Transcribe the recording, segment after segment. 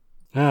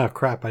Ah,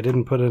 crap. I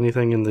didn't put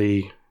anything in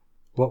the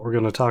what we're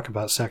going to talk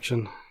about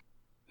section.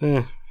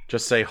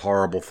 Just say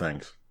horrible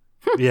things.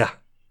 Yeah.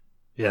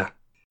 Yeah.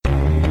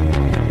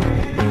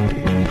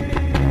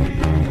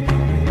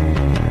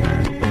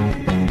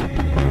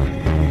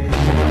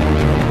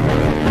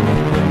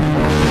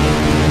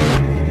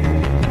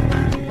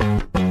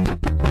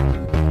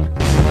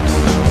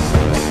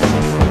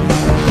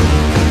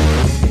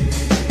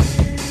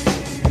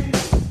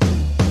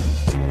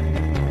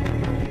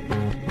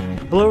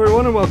 Hello,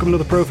 everyone, and welcome to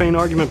the Profane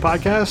Argument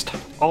Podcast,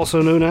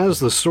 also known as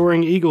the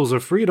Soaring Eagles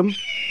of Freedom,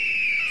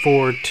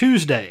 for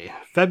Tuesday,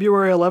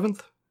 February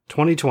 11th,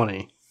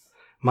 2020.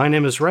 My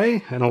name is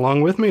Ray, and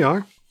along with me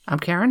are... I'm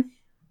Karen.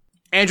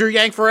 Andrew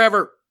Yang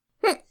forever.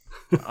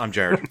 I'm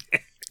Jared.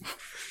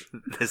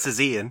 This is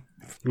Ian.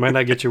 You might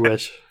not get your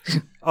wish.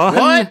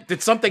 What?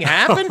 Did something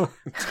happen?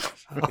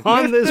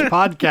 On this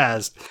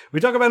podcast,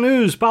 we talk about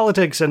news,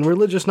 politics, and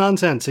religious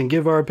nonsense, and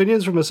give our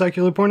opinions from a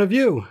secular point of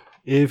view.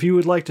 If you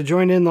would like to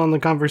join in on the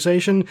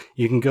conversation,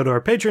 you can go to our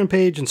Patreon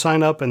page and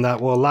sign up, and that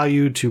will allow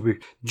you to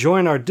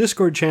join our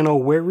Discord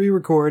channel where we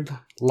record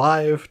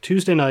live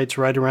Tuesday nights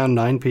right around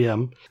 9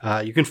 p.m.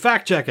 You can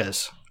fact check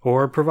us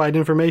or provide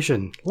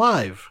information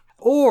live.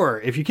 Or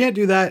if you can't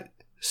do that,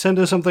 send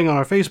us something on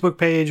our Facebook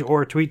page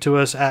or tweet to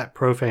us at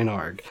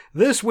ProfaneArg.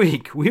 This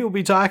week, we will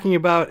be talking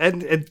about,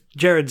 and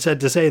Jared said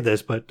to say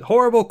this, but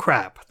horrible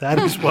crap. That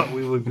is what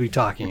we would be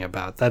talking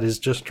about. That is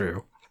just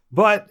true.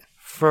 But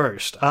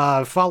first,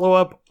 follow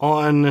up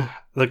on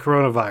the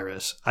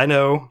coronavirus. I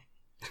know.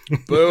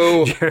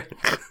 Boo. Jared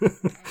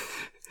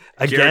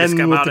Again, has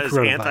come with out the as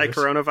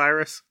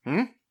coronavirus.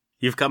 anti-coronavirus?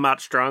 You've come out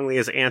strongly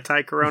as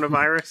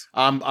anti-coronavirus?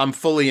 I'm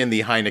fully in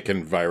the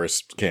Heineken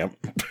virus camp.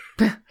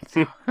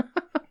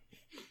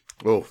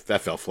 Oh,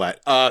 that fell flat.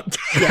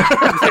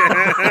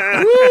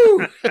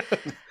 Woo!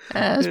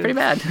 That's pretty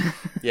bad.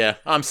 Yeah,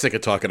 I'm sick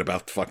of talking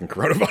about the fucking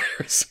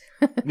coronavirus.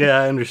 Yeah,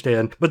 I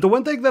understand. But the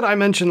one thing that I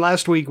mentioned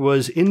last week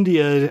was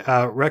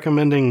India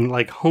recommending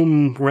like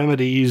home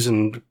remedies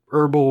and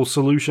herbal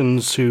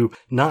solutions to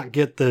not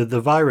get the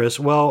virus.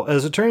 Well,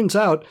 as it turns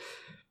out,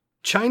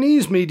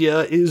 Chinese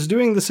media is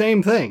doing the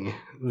same thing.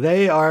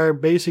 They are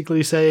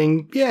basically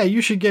saying, yeah,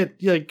 you should get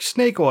like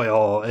snake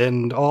oil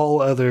and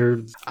all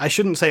other, I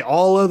shouldn't say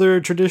all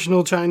other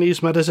traditional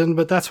Chinese medicine,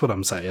 but that's what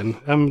I'm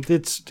saying.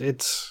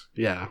 It's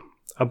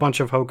a bunch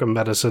of hokum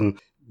medicine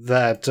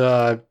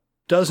that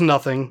does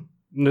nothing.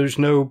 There's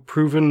no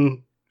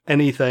proven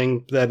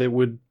anything that it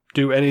would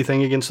do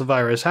anything against the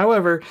virus.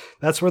 However,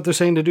 that's what they're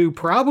saying to do,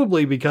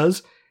 probably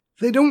because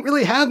they don't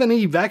really have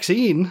any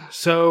vaccine.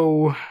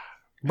 So,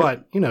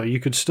 but, you know,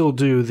 you could still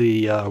do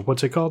the,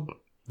 what's it called?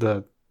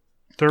 The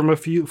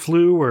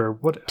Thermoflu or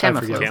what? Tamiflu. I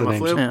forget the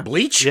name. Tamiflu? Yeah.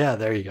 Bleach? Yeah,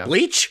 there you go.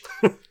 Bleach?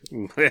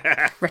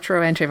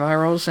 Retro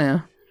antivirals,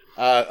 yeah.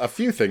 A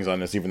few things on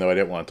this, even though I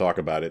didn't want to talk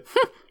about it.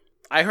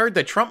 I heard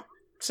that Trump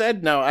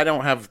said, no, I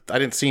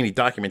didn't see any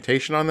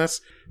documentation on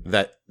this,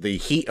 that the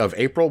heat of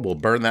April will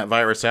burn that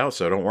virus out,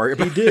 so don't worry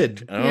about it. He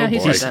did. Oh, Yeah, he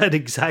boy. He said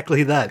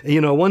exactly that.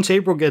 You know, once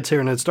April gets here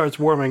and it starts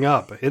warming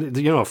up,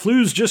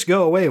 flus just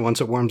go away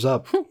once it warms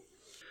up.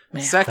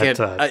 Man. Second,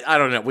 That's, I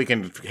don't know, we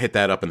can hit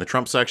that up in the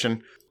Trump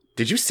section.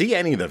 Did you see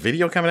any of the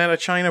video coming out of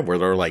China where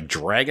they're like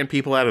dragging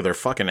people out of their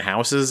fucking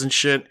houses and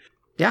shit?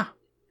 Yeah.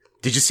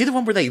 Did you see the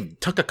one where they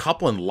took a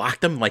couple and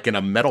locked them like in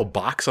a metal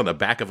box on the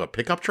back of a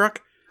pickup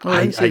truck? Oh,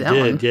 I didn't see that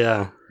did, one.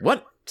 yeah.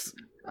 What?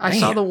 I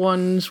saw the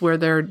ones where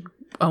they're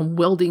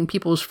welding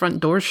people's front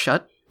doors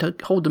shut to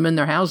hold them in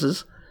their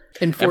houses.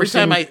 Every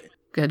time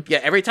Good.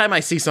 I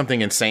see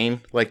something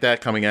insane like that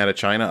coming out of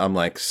China, I'm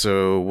like,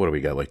 so what do we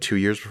got, like 2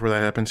 years before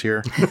that happens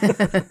here?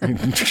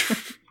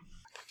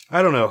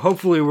 I don't know.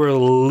 Hopefully we're a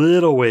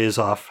little ways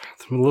off.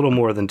 A little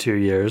more than 2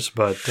 years,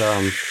 but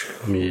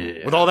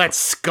yeah. With all that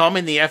scum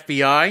in the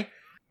FBI?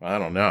 I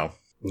don't know.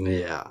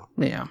 Yeah.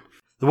 Yeah.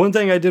 The one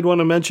thing I did want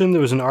to mention, there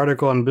was an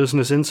article on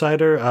Business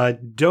Insider.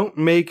 Don't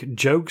make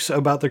jokes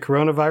about the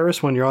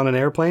coronavirus when you're on an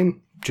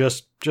airplane.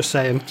 Just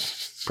saying.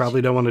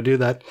 Probably don't want to do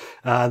that.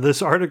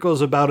 This article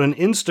is about an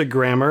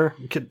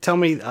Instagrammer. Tell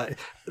me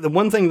the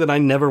one thing that I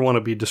never want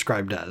to be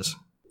described as.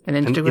 An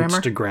An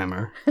Instagrammer?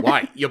 Instagrammer.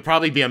 Why? You'll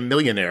probably be a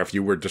millionaire if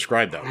you were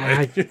described that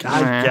way.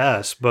 I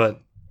guess, but...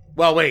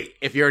 Well, wait.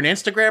 If you're an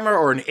Instagrammer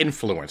or an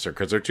influencer,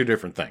 because they're two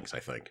different things, I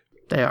think.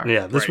 They are.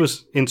 Yeah, this Right.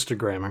 was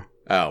Instagrammer.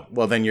 Oh,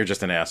 well, then you're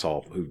just an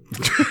asshole.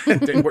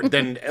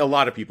 Then a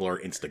lot of people are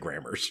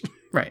Instagrammers.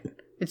 Right.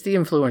 It's the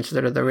influencers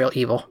that are the real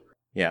evil.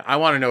 Yeah, I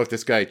want to know if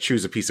this guy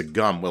chews a piece of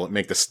gum, will it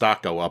make the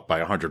stock go up by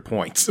 100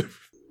 points?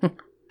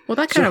 Well,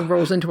 that kind of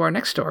rolls into our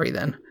next story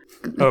then.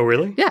 Oh,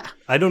 really? Yeah.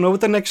 I don't know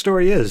what the next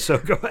story is, so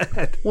go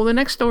ahead. Well, the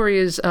next story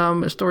is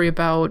a story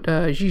about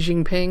Xi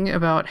Jinping,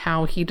 about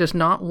how he does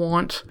not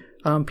want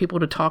people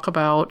to talk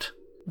about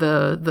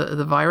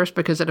the virus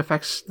because it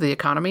affects the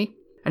economy,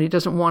 and he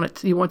doesn't want it.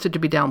 He wants it to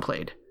be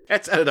downplayed.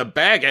 That's out of the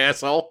bag,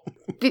 asshole.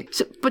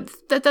 But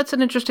that's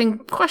an interesting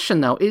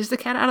question, though. Is the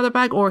cat out of the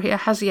bag, or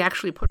has he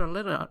actually put a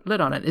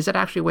lid on it? Is it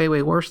actually way,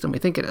 way worse than we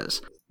think it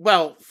is?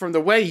 Well, from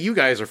the way you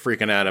guys are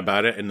freaking out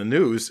about it in the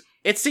news,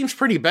 it seems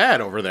pretty bad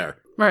over there.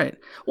 Right.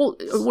 Well,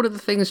 one of the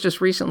things just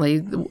recently,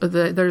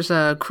 there's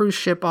a cruise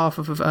ship off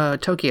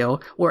of Tokyo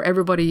where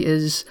everybody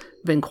is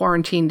been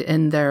quarantined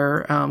in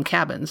their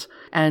cabins,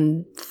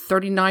 and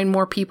 39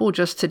 more people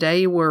just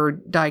today were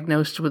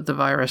diagnosed with the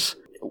virus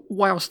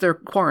whilst they're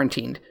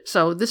quarantined.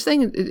 So this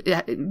thing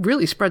it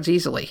really spreads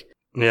easily.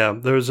 Yeah,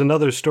 there was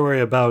another story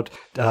about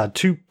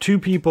two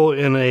people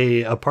in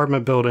a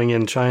apartment building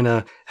in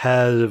China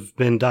have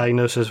been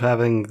diagnosed as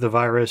having the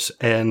virus,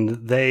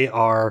 and they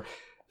are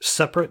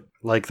separate,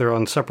 like they're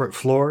on separate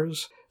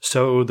floors.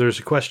 So there's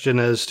a question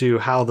as to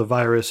how the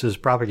virus is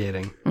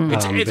propagating.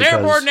 It's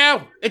airborne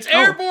now! It's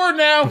airborne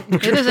now!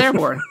 It is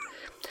airborne.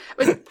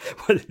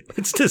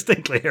 It's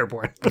distinctly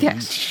airborne.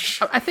 Yes.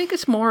 I think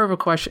it's more of a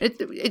question.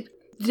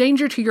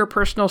 Danger to your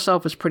personal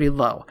self is pretty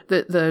low.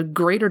 The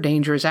greater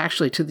danger is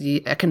actually to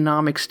the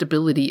economic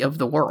stability of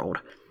the world.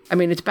 I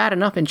mean, it's bad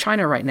enough in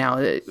China right now.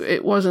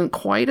 It wasn't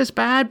quite as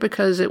bad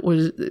because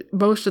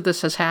most of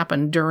this has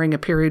happened during a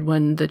period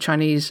when the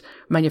Chinese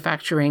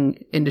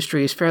manufacturing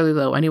industry is fairly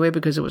low anyway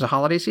because it was a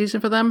holiday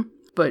season for them.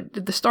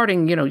 But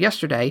starting,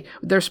 yesterday,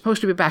 they're supposed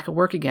to be back at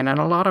work again, and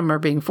a lot of them are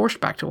being forced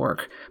back to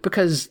work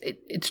because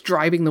it's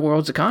driving the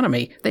world's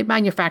economy. They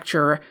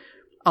manufacture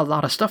a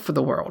lot of stuff for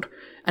the world.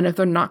 And if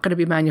they're not going to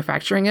be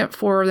manufacturing it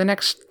for the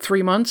next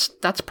 3 months,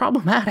 that's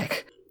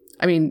problematic.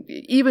 I mean,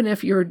 even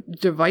if your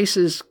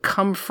devices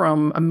come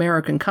from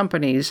American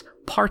companies,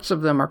 parts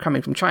of them are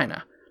coming from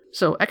China.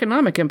 So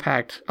economic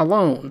impact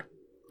alone,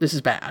 this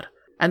is bad.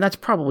 And that's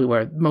probably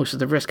where most of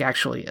the risk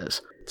actually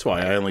is. That's why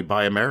I only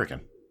buy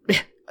American.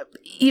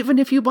 Even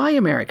if you buy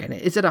American,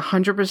 is it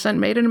 100%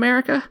 made in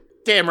America?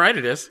 Damn right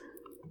it is.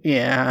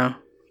 Yeah.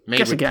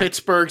 Made with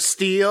Pittsburgh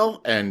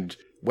steel and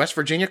West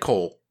Virginia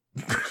coal.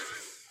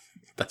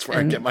 That's where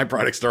I get my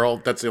products.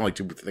 That's the only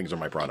two things are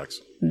my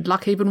products.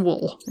 Lockhaven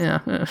wool. Yeah.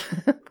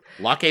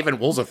 Lockhaven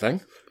wool's a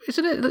thing.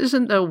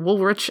 Isn't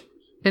Woolrich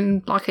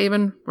in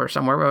Lockhaven or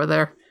somewhere over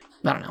there?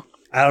 I don't know.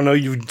 I don't know.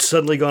 You've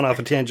suddenly gone off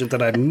a tangent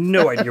that I have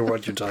no idea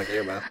what you're talking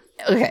about.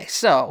 Okay,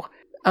 so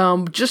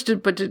just to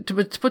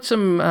put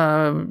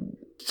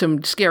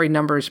some scary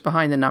numbers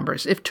behind the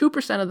numbers. If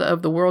 2%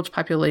 of the world's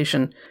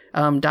population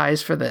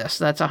dies for this,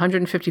 that's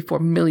 154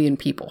 million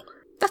people.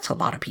 That's a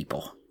lot of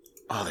people.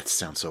 Oh, that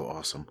sounds so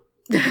awesome.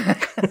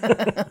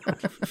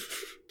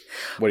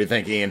 What do you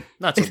think, Ian?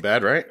 Not so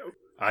bad, right?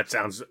 It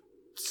sounds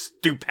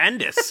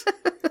stupendous.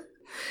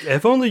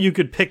 If only you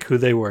could pick who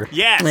they were.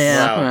 Yes.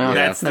 Yeah,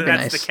 That's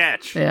nice. the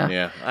catch.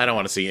 Yeah. I don't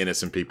want to see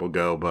innocent people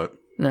go, but...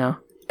 No.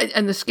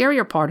 And the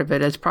scarier part of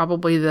it is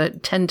probably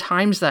that 10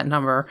 times that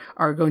number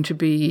are going to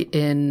be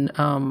in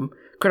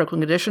critical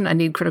condition and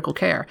need critical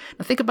care.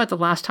 Now think about the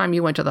last time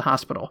you went to the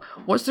hospital.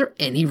 Was there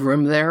any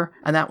room there?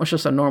 And that was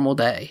just a normal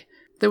day.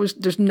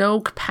 There's no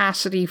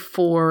capacity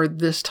for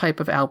this type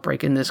of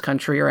outbreak in this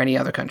country or any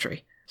other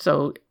country.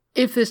 So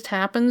if this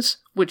happens,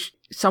 which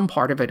some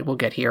part of it will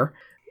get here,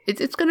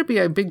 it's going to be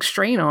a big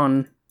strain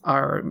on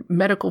our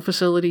medical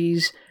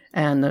facilities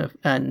and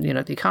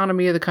the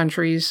economy of the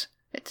countries.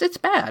 It's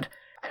bad.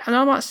 And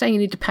I'm not saying you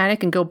need to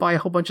panic and go buy a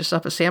whole bunch of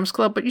stuff at Sam's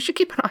Club, but you should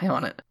keep an eye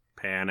on it.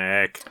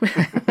 Panic.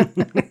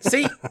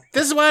 See,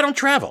 this is why I don't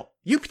travel.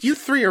 You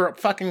three are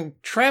fucking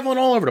traveling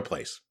all over the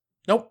place.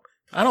 Nope,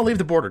 I don't leave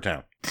the border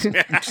town.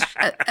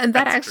 And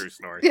that's a true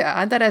story.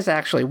 Yeah, and that is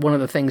actually one of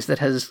the things that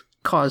has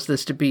caused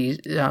this to be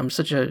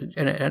such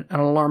an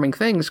alarming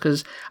thing,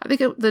 because I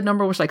think the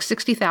number was like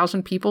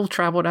 60,000 people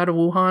traveled out of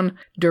Wuhan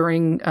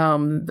during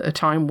a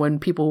time when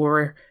people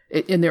were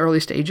in the early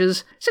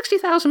stages.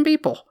 60,000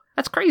 people.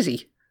 That's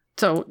crazy.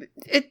 So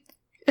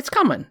it's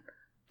coming.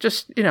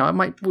 Just,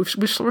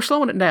 we're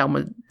slowing it down,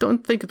 but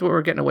don't think that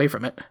we're getting away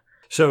from it.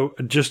 So,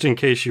 just in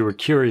case you were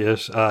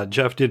curious,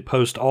 Jeff did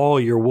post all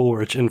your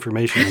Woolrich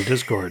information in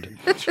Discord.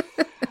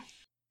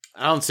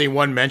 I don't see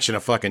one mention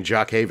of fucking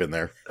Jock Haven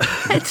there.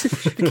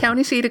 The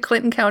county seat of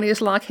Clinton County is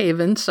Lock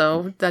Haven,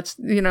 so that's,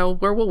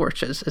 where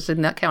Woolrich is. It's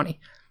in that county.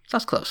 So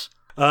that's close.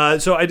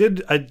 So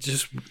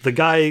the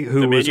guy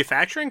who the was...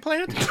 manufacturing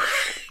plant?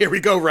 Here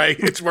we go, Ray.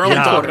 We're only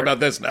talking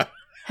about this now.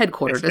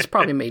 Headquartered. It's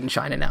probably made in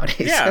China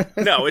nowadays. Yeah.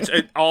 No,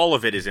 all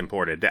of it is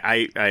imported.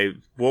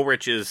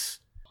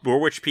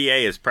 Woolrich, PA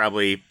is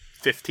probably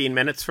 15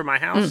 minutes from my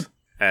house,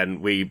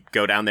 and we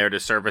go down there to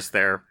service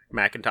their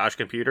Macintosh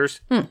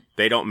computers.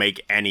 They don't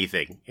make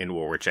anything in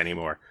Woolrich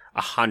anymore.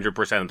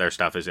 100% of their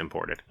stuff is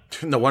imported.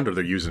 No wonder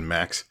they're using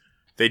Macs.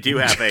 They do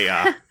have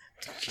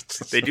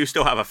they do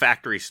still have a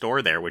factory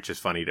store there, which is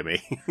funny to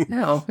me.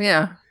 Oh,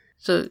 yeah.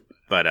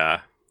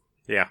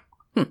 Yeah.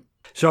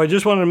 So I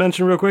just wanted to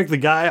mention real quick, the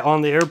guy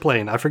on the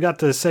airplane, I forgot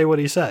to say what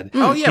he said.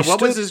 Oh, yeah,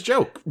 what was his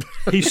joke?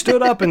 He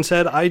stood up and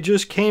said, "I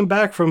just came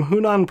back from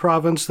Hunan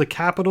province, the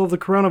capital of the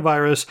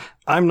coronavirus.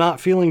 I'm not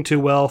feeling too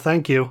well,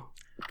 thank you."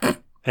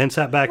 And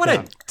sat back down.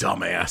 What a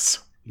dumbass.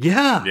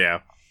 Yeah.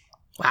 Yeah.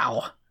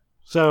 Wow.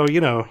 So,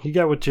 you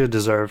got what you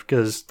deserve,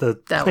 because the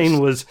plane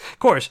was... Of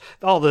course,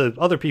 all the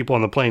other people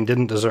on the plane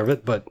didn't deserve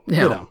it, but,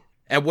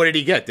 And what did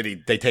he get?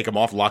 Did they take him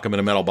off, lock him in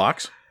a metal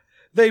box?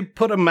 They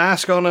put a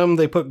mask on him,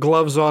 they put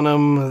gloves on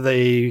him,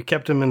 they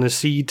kept him in a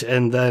seat,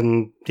 and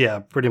then,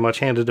 pretty much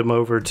handed him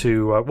over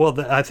to,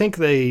 I think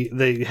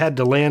they had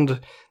to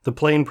land the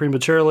plane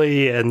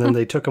prematurely, and then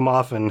they took him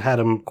off and had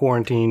him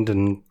quarantined,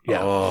 and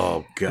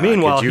Oh, God.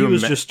 Meanwhile, he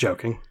was just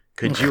joking.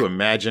 Could you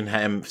imagine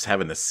him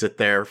having to sit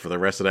there for the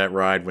rest of that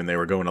ride when they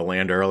were going to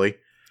land early?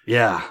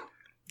 Yeah,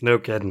 no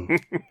kidding.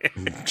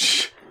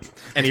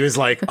 And he was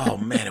like, oh,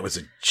 man, it was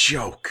a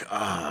joke.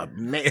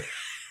 Man.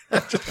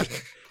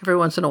 Every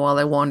once in a while,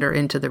 I wander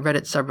into the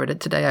Reddit subreddit.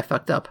 Today, I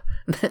fucked up.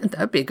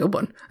 That'd be a good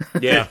one.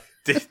 Yeah.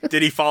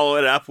 Did he follow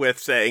it up with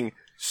saying,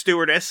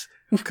 "Stewardess,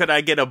 could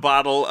I get a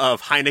bottle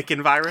of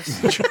Heineken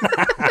virus?"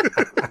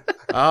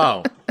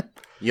 Oh,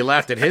 you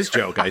laughed at his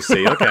joke, I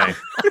see. Okay.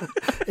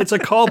 It's a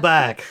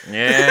callback.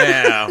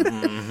 Yeah.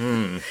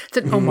 Mm-hmm. It's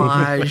an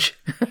homage.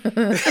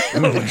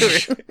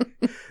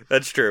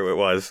 That's true, it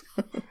was.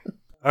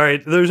 All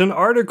right, there's an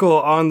article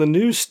on the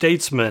New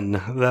Statesman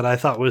that I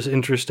thought was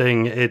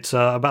interesting. It's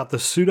about the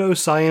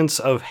pseudoscience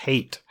of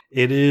hate.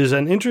 It is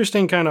an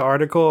interesting kind of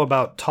article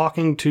about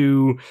talking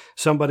to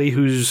somebody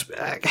who's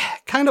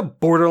kind of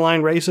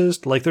borderline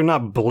racist. Like, they're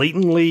not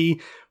blatantly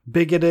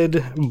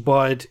bigoted,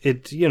 but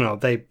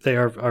they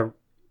are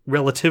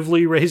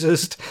relatively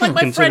racist. Like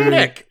my friend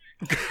Nick.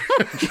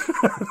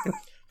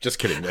 Just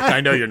kidding, Nick.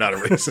 I know you're not a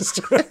racist.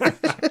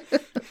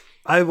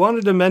 I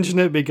wanted to mention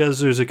it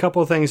because there's a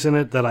couple of things in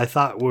it that I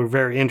thought were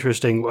very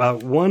interesting.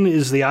 One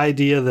is the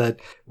idea that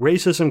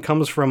racism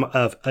comes from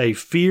a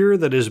fear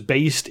that is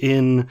based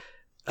in...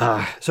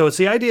 so it's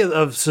the idea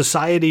of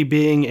society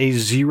being a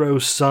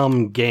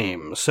zero-sum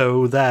game,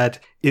 so that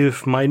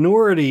if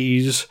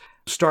minorities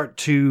start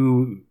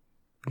to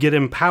get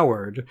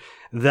empowered,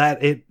 that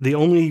the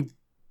only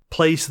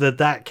place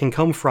that can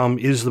come from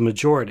is the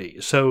majority.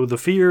 So the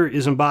fear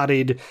is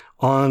embodied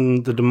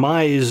on the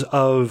demise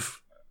of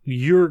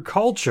your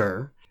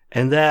culture,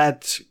 and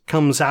that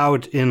comes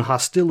out in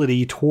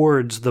hostility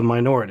towards the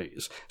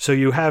minorities. So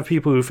you have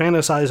people who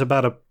fantasize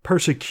about a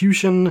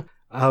persecution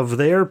of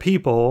their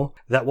people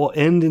that will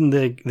end in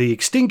the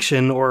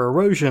extinction or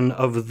erosion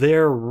of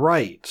their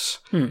rights.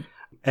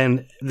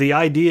 And the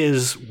idea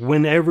is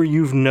whenever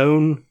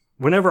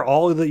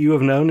all that you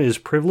have known is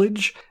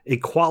privilege,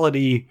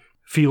 equality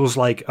feels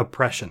like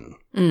oppression.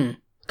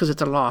 Because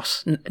it's a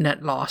loss,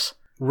 net loss.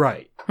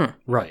 Right.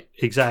 Right.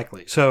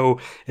 Exactly. So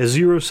a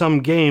zero-sum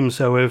game.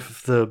 So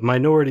if the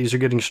minorities are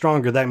getting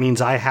stronger, that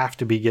means I have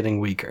to be getting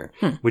weaker,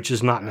 which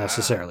is not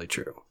necessarily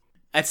true.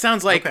 It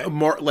sounds like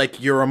more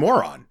like you're a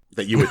moron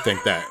that you would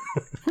think that.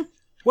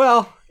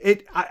 Well,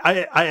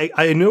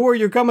 I know where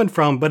you're coming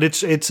from, but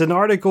it's an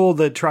article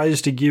that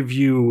tries to give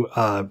you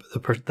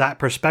that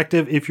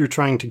perspective if you're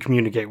trying to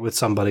communicate with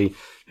somebody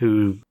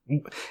who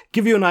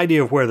give you an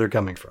idea of where they're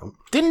coming from.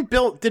 Did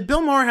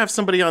Bill Maher have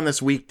somebody on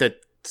this week that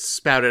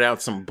spouted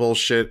out some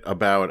bullshit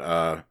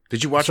about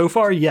did you watch? So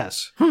far,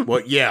 yes.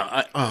 Well,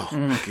 yeah.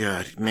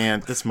 God,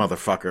 man, this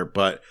motherfucker.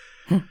 But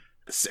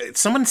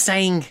someone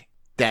saying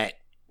that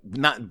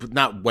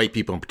not white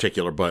people in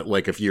particular, but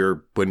like if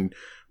you're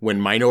when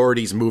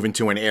minorities move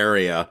into an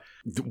area,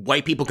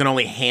 white people can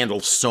only handle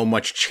so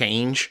much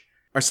change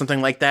or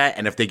something like that.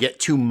 And if they get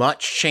too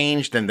much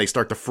change, then they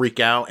start to freak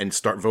out and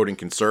start voting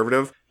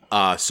conservative.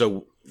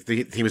 So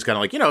he was kind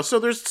of like, so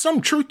there's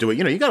some truth to it.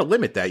 You got to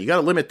limit that. You got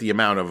to limit the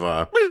amount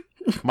of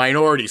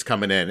minorities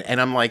coming in.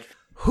 And I'm like,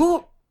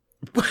 who?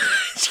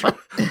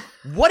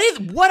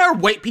 What are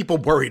white people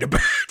worried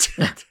about?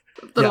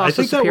 I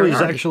think that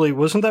was actually,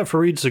 wasn't that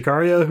Fareed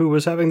Zakaria who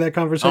was having that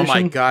conversation? Oh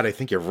my God, I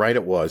think you're right,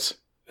 it was.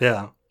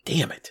 Yeah.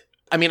 Damn it.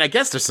 I mean, I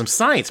guess there's some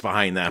science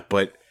behind that,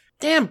 but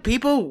damn,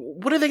 people,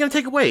 what are they going to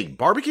take away?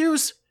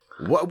 Barbecues?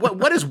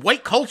 What is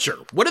white culture?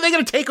 What are they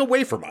going to take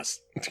away from us?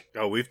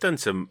 Oh, we've done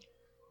some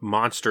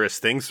monstrous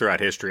things throughout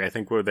history. I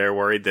think they're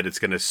worried that it's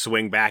going to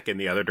swing back in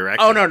the other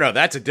direction. Oh, no,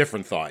 that's a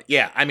different thought.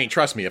 Yeah, I mean,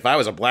 trust me, if I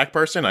was a black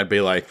person, I'd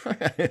be like,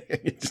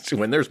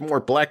 when there's more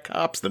black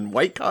cops than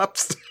white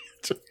cops...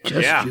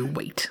 Just you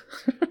wait.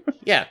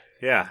 Yeah.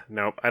 Yeah,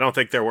 no, I don't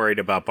think they're worried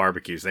about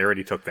barbecues. They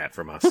already took that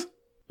from us.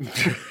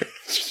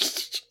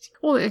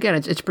 Well, again,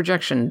 it's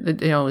projection,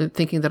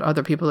 thinking that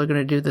other people are going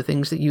to do the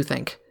things that you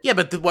think. Yeah,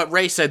 but what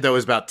Ray said, though,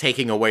 is about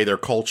taking away their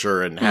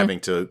culture and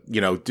having to,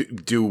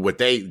 do what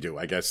they do.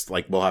 I guess,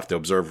 like, we'll have to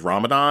observe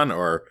Ramadan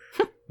or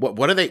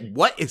what are they?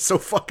 What is so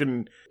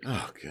fucking...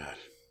 Oh, God.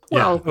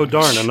 Well, yeah. Oh,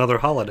 darn, another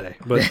holiday.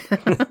 But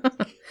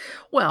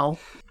well,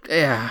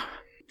 yeah.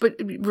 But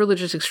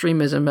religious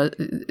extremism,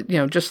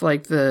 just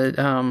like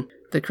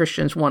the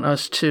Christians want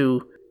us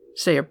to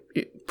say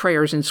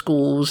prayers in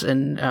schools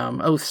and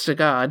oaths to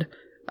God.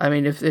 I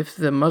mean, if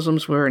the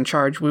Muslims were in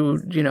charge, we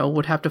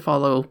would have to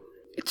follow,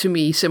 to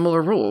me,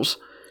 similar rules.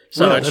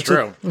 So well, that's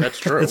true. That's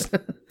true. It's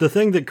the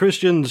thing that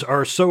Christians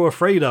are so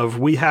afraid of,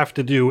 we have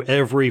to do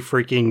every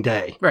freaking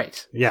day.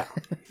 Right. Yeah.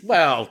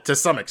 Well, to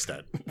some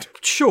extent.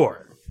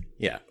 Sure.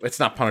 Yeah, it's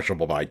not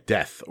punishable by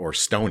death or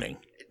stoning.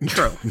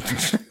 True.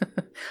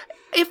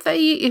 If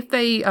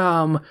they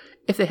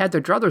had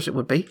their druthers, it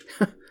would be.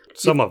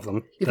 Some of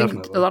them, You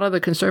definitely. think a lot of the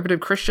conservative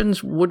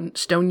Christians wouldn't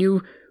stone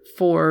you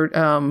for,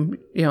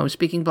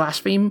 speaking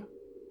blasphemy?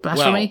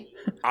 Well,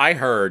 I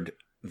heard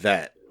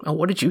that Oh,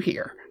 what did you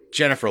hear?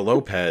 Jennifer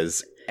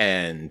Lopez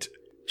and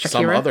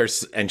some Shakira?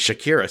 others and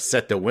Shakira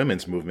set the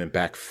women's movement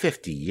back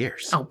 50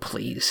 years. Oh,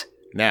 please.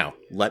 Now,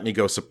 let me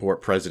go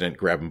support President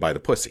Grab him by the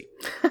pussy.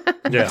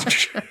 Yeah.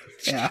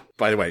 Yeah.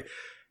 By the way,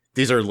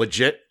 these are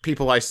legit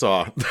people I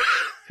saw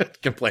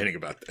complaining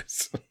about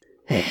this.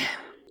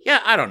 Yeah,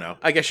 I don't know.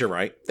 I guess you're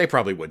right. They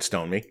probably would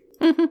stone me.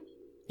 Mm-hmm.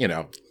 You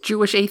know.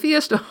 Jewish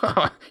atheist?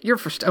 You're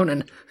for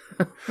stoning.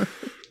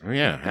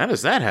 Yeah, how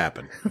does that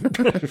happen?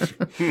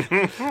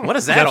 What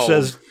is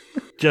that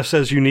Jeff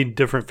says you need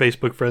different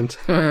Facebook friends.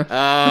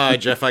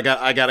 Jeff, I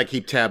gotta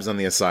keep tabs on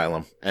the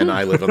asylum, and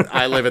I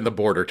live in the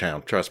border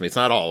town. Trust me, it's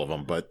not all of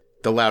them, but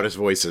the loudest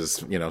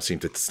voices, seem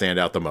to stand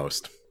out the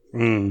most.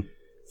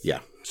 Yeah.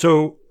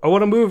 So I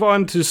want to move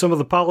on to some of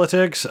the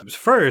politics.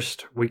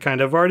 First, we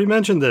kind of already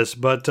mentioned this,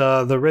 but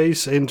the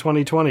race in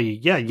 2020,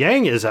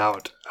 Yang is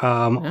out.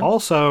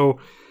 Also,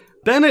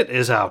 Bennett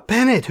is out.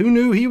 Bennett, who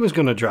knew he was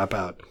going to drop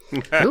out?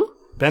 Who?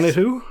 Bennett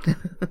who?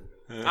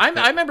 I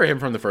remember him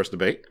from the first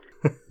debate.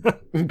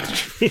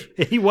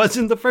 He was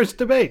in the first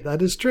debate.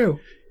 That is true.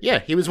 Yeah,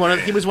 he was one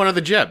of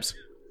the Jebs.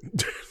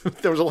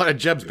 There was a lot of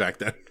Jebs back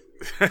then.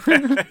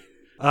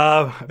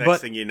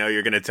 Next thing you know,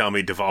 you're going to tell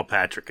me Deval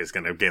Patrick is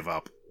going to give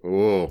up.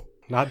 Ooh.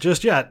 Not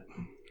just yet.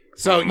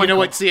 So, you know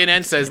what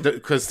CNN says?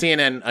 Because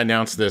CNN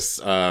announced this,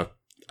 I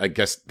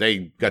guess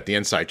they got the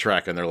inside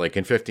track, and they're like,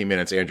 in 15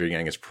 minutes, Andrew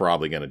Yang is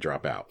probably going to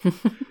drop out.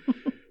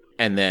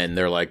 And then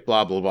they're like,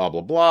 blah, blah, blah,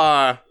 blah,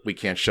 blah. We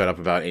can't shut up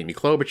about Amy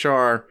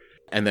Klobuchar.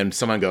 And then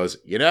someone goes,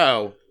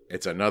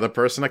 it's another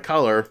person of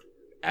color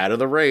out of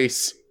the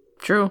race.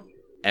 True.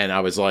 And I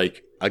was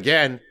like,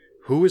 again,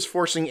 who is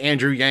forcing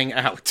Andrew Yang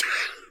out?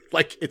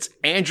 Like, it's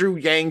Andrew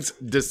Yang's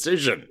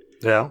decision.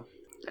 Yeah.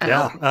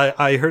 Yeah.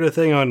 I heard a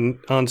thing on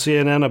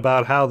CNN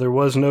about how there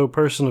was no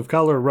person of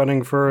color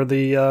running for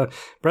the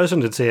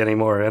presidency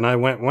anymore. And I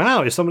went,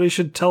 wow, somebody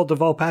should tell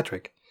Deval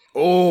Patrick.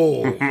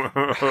 Oh.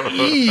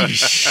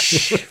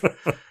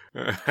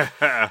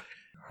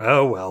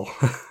 Oh, well.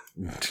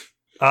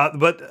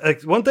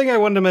 But one thing I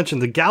wanted to mention,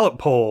 the Gallop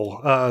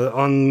poll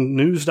on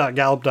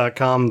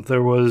news.gallup.com,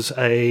 there was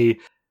an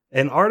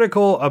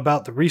article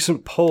about the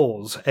recent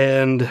polls,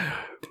 and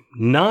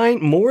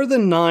more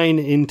than 9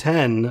 in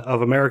 10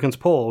 of Americans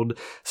polled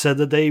said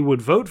that they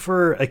would vote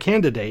for a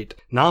candidate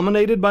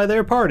nominated by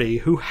their party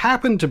who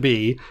happened to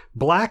be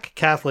Black,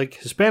 Catholic,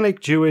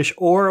 Hispanic, Jewish,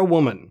 or a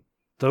woman.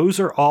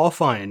 Those are all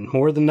fine,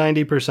 more than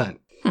 90%.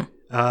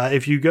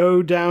 If you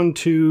go down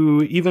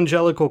to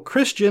evangelical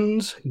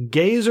Christians,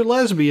 gays or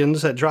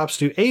lesbians, that drops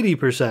to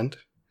 80%.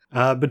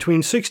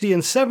 Between 60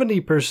 and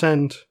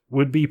 70%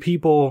 would be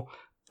people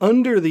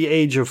under the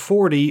age of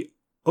 40,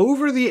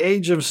 over the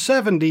age of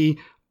 70,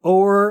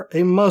 or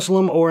a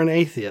Muslim or an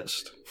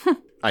atheist.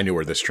 I knew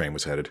where this train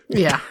was headed.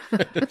 Yeah.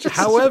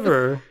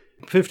 However,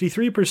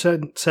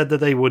 53% said that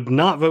they would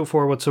not vote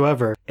for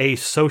whatsoever a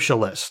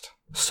socialist.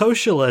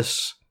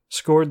 Socialists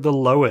scored the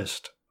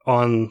lowest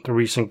on the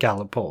recent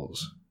Gallop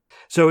polls.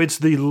 So it's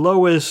the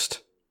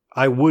lowest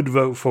I would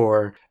vote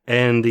for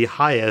and the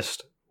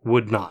highest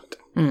would not.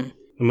 The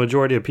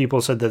majority of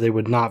people said that they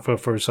would not vote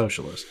for a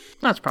socialist.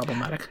 That's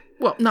problematic.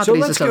 Well, not So that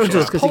he's a let's go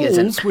socialist, to because he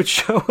isn't. polls, which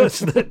show us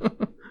that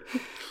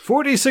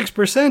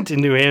 46% in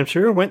New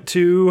Hampshire went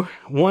to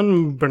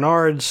one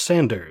Bernard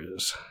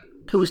Sanders.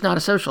 Who's not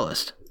a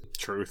socialist.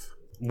 Truth.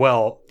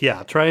 Well,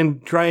 yeah, try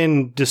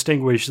and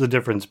distinguish the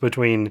difference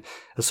between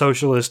a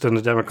socialist and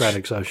a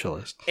democratic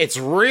socialist. It's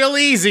real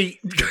easy.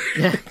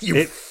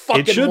 You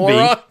fucking should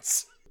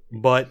morons.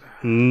 But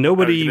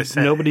nobody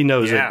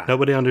knows yeah. it.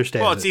 Nobody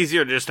understands Well, it's it.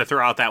 easier just to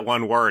throw out that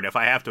one word. If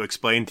I have to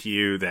explain to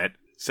you that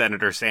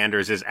Senator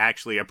Sanders is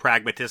actually a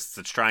pragmatist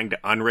that's trying to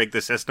unrig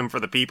the system for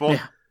the people,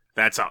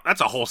 that's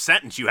a whole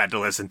sentence you had to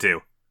listen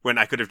to. When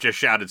I could have just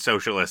shouted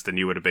socialist and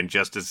you would have been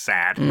just as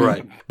sad.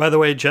 Right. By the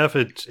way, Jeff,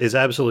 it is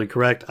absolutely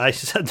correct. I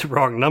said the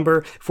wrong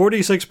number.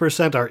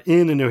 46% are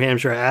in New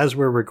Hampshire as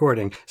we're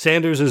recording.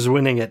 Sanders is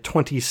winning at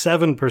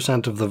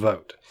 27% of the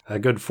vote. A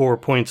good 4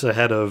 points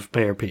ahead of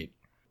Mayor Pete.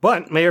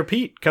 But Mayor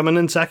Pete coming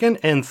in second,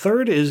 and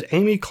third is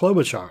Amy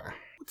Klobuchar.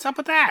 What's up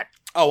with that?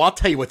 Oh, I'll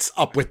tell you what's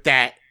up with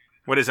that.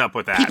 What is up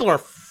with that? People are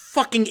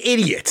fucking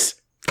idiots.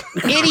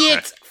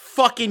 Idiots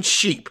fucking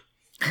sheep.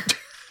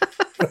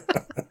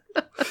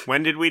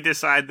 When did we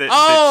decide that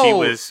she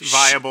was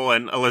viable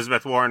and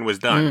Elizabeth Warren was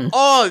done?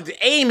 Oh,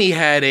 Amy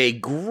had a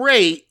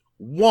great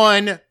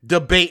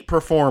debate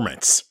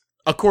performance,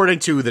 according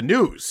to the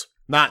news.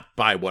 Not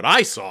by what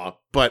I saw,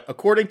 but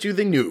according to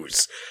the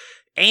news.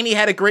 Amy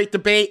had a great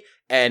debate,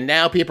 and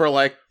now people are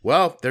like,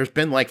 well, there's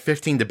been like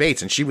 15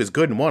 debates, and she was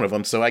good in one of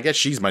them, so I guess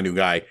she's my new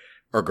guy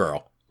or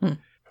girl.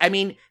 I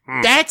mean,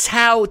 that's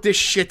how this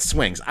shit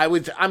swings.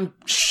 I'm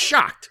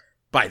shocked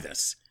by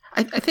this.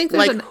 I think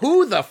there's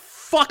who the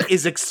fuck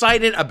is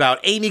excited about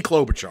Amy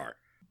Klobuchar?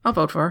 I'll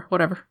vote for her,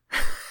 whatever.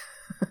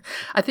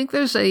 I think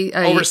there's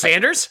over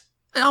Sanders?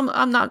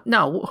 I'm not.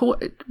 No.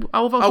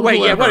 I'll vote Oh, for wait,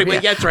 yeah, whoever,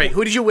 wait, that's right.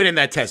 Who did you win in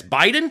that test?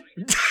 Biden?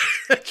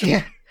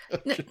 Yeah.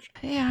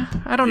 Yeah,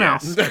 I don't know.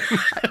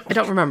 I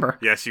don't remember.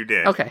 Yes, you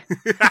did. Okay.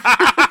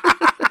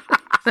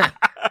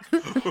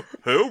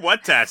 Who?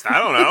 What test? I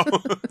don't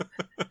know.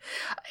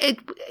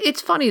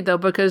 It's funny, though,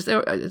 because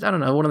I don't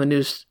know, one of the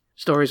news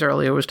stories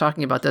earlier was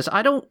talking about this.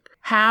 I don't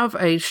have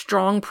a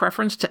strong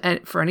preference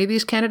for any of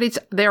these candidates.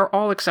 They're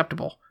all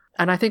acceptable.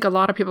 And I think a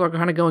lot of people are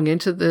kind of going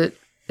into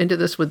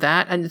this with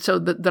that. And so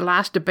the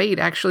last debate,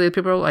 actually,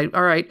 people are like,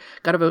 all right,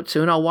 got to vote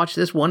soon. I'll watch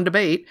this one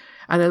debate.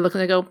 And they look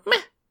and they go, meh,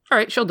 all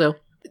right, she'll do.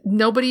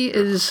 Nobody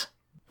is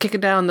kicking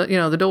down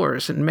the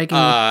doors and making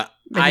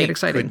it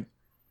exciting. Could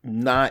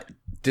not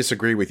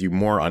disagree with you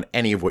more on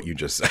any of what you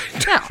just said.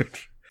 Yeah.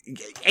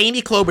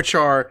 Amy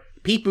Klobuchar,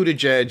 Pete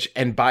Buttigieg,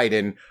 and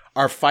Biden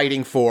are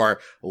fighting for,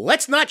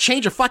 let's not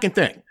change a fucking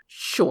thing.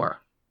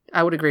 Sure.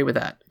 I would agree with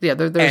that. Yeah,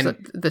 there's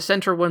the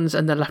center ones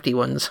and the lefty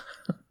ones.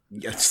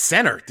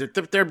 Center.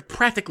 They're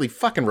practically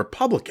fucking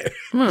Republican.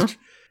 Well,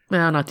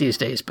 not these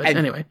days, but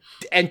anyway.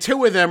 And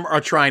two of them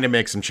are trying to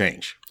make some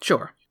change.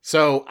 Sure.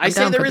 So I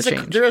say down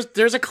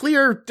there's a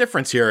clear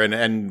difference here,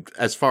 and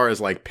as far as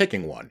like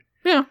picking one.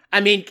 Yeah. I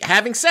mean,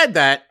 having said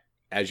that,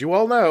 as you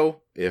all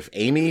know, if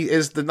Amy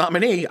is the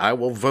nominee, I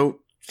will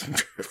vote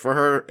for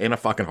her in a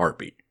fucking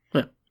heartbeat.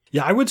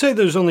 Yeah, I would say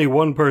there's only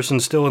one person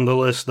still in the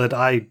list that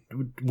I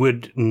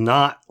would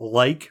not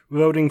like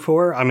voting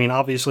for. I mean,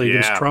 obviously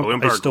against Trump,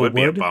 Bloomberg I still would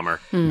be a bummer.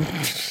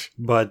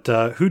 But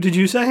who did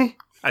you say?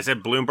 I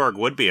said Bloomberg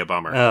would be a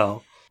bummer.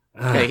 Oh.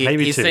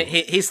 Maybe he's two.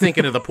 He's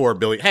thinking of the poor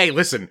billion. Hey,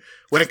 listen,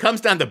 when it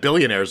comes down to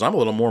billionaires, I'm a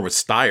little more with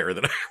Steyer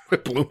than I am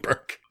with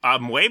Bloomberg.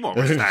 I'm way more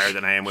with Steyer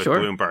than I am with Sure.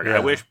 Bloomberg. Yeah. I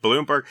wish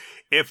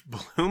if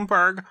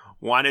Bloomberg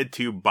wanted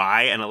to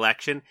buy an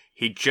election,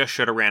 he just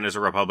should have ran as a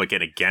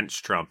Republican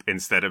against Trump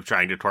instead of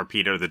trying to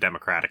torpedo the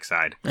Democratic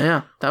side.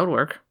 Yeah, that would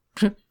work.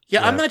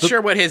 Yeah, I'm not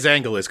sure what his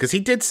angle is, because he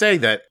did say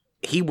that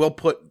he will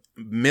put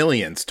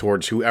millions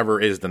towards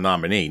whoever is the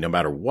nominee, no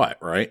matter what,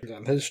 right?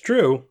 That's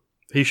true.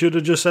 He should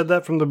have just said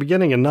that from the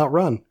beginning and not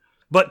run.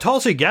 But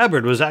Tulsi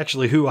Gabbard was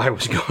actually who I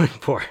was going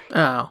for.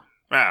 Oh.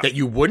 That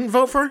you wouldn't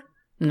vote for?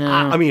 No.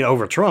 I mean,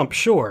 over Trump,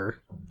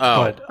 sure.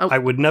 Oh. But I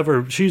would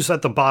never. She's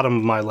at the bottom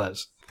of my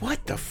list.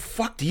 What the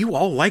fuck do you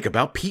all like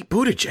about Pete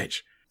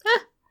Buttigieg?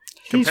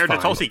 Compared to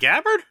fine. Tulsi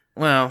Gabbard?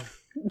 Well,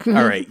 all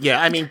right. Yeah,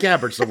 I mean,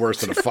 Gabbard's the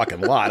worst of the fucking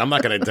lot. I'm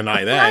not going to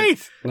deny that.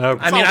 Right.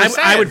 Okay. I mean, all I'm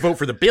saying. I would vote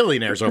for the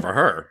billionaires over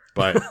her,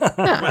 but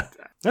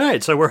All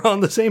right, so we're on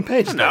the same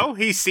page now. No,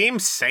 he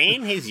seems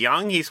sane. He's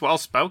young. He's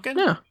well-spoken.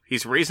 Yeah.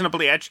 He's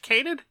reasonably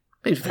educated.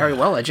 He's very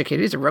well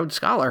educated. He's a Rhodes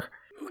Scholar.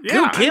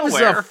 Yeah, who gives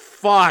I'm aware. a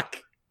fuck?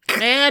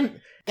 Man,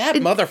 that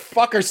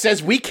motherfucker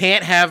says we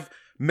can't have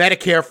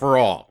Medicare for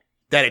all.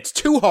 That it's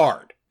too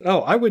hard. Oh,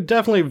 I would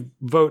definitely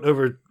vote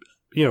over,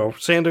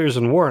 Sanders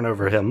and Warren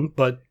over him,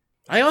 but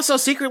I also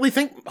secretly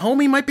think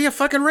homie might be a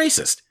fucking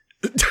racist.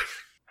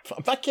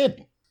 I'm not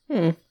kidding.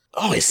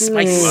 Oh, my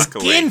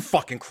skin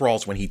fucking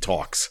crawls when he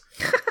talks.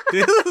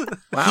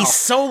 Wow. He's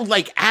so,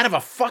 like, out of a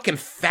fucking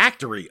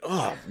factory.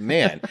 Oh,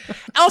 man.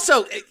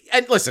 Also,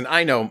 and listen,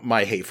 I know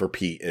my hate for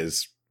Pete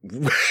is...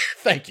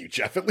 Thank you,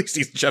 Jeff. At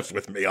least Jeff's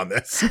with me on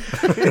this.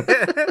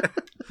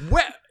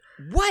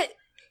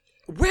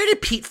 Where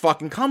did Pete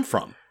fucking come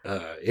from?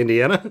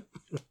 Indiana?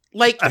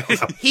 Like,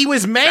 he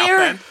was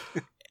mayor,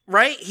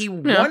 right? He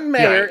won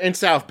mayor in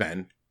South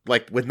Bend,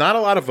 like, with not a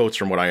lot of votes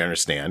from what I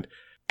understand.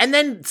 And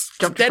then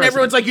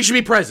everyone's like, you should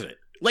be president.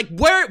 Like,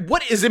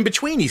 what is in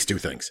between these two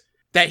things?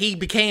 That he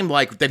became,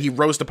 like, that he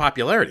rose to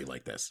popularity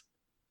like this?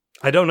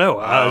 I don't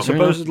know.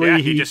 Supposedly Yeah,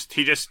 he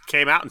just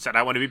came out and said,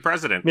 I want to be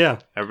president. Yeah.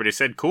 Everybody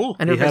said, cool.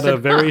 And He everybody had a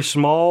said, very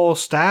small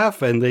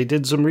staff, and they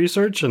did some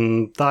research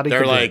and thought he They're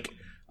could do like,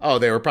 it.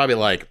 they were probably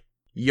like,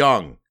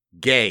 young,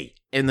 gay,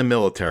 in the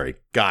military.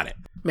 Got it.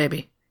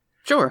 maybe.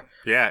 Sure.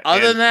 Yeah.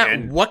 Other than that,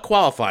 and what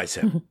qualifies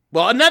him?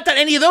 Well, not that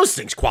any of those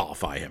things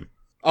qualify him.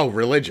 Oh,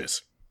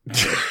 religious.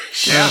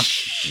 Yeah.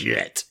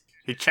 Shit.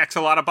 he checks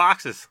a lot of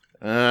boxes.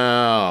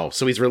 Oh,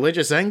 so he's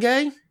religious and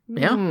gay?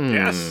 Yeah.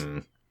 Yes.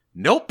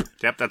 Nope.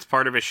 Yep, that's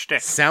part of his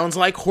shtick. Sounds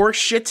like horse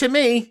shit to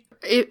me.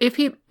 If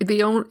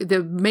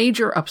the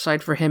major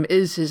upside for him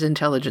is his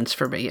intelligence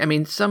for me. I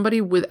mean, somebody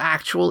with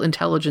actual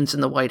intelligence in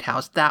the White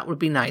House, that would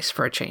be nice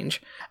for a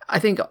change. I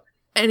think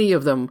any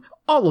of them,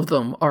 all of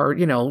them are,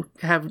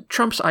 have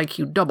Trump's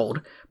IQ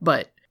doubled,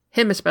 but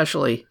him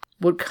especially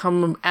would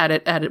come at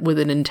it with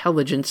an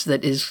intelligence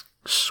that is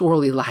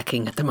sorely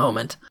lacking at the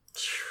moment.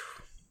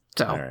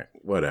 So, All right,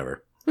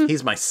 whatever.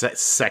 He's my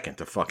second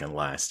to fucking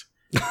last.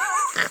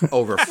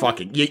 Over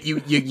fucking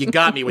you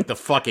got me with the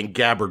fucking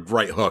Gabbard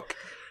right hook,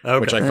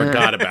 which I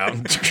forgot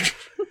about.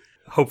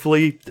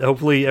 Hopefully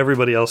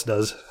everybody else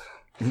does.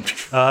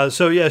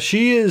 So yeah,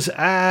 she is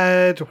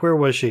at, where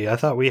was she? I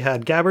thought we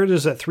had Gabbard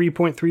is at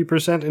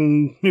 3.3%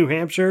 in New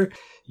Hampshire.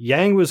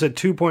 Yang was at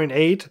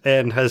 2.8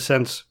 and has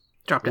since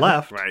dropped down.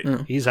 left. Right.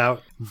 He's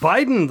out.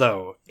 Biden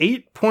though,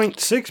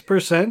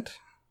 8.6%.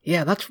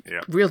 Yeah, that's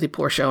Yep. really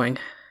poor showing.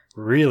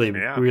 Really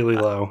Uh,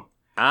 low.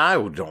 I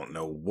don't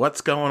know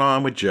what's going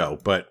on with Joe,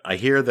 but I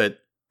hear that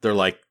they're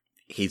like,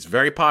 he's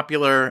very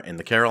popular in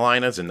the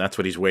Carolinas, and that's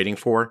what he's waiting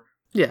for.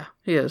 Yeah,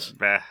 he is.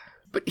 Bah.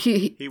 But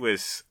he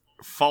was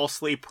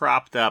falsely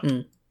propped up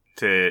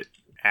to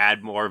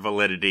add more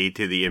validity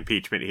to the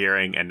impeachment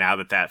hearing, and now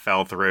that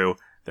fell through,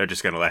 they're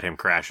just going to let him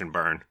crash and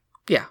burn.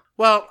 Yeah.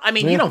 Well, I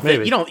mean, Yeah,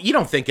 you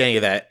don't think any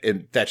of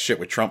that shit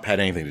with Trump had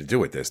anything to do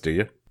with this, do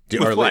you?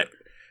 With what?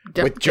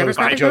 With Joe's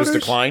voters?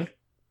 decline?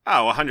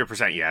 Oh,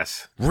 100%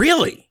 yes.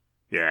 Really?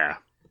 Yeah.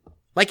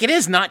 Like, it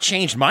has not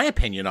changed my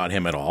opinion on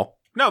him at all.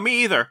 No,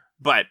 me either.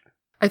 But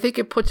I think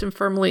it puts him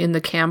firmly in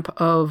the camp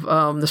of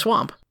the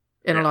swamp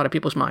in a lot of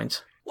people's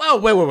minds. Well,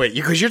 wait.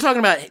 Because you're talking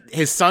about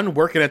his son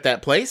working at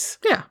that place?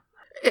 Yeah.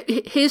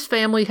 His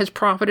family has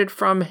profited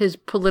from his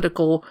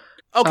political...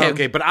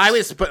 Okay, but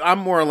I'm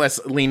more or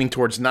less leaning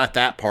towards not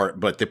that part,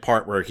 but the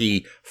part where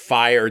he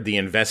fired the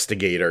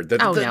investigator. The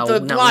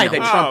lie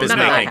that Trump is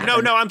making.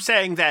 No, I'm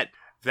saying that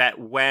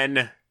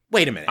when...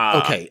 Wait a minute.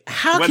 Okay,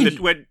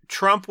 when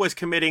Trump was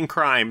committing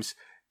crimes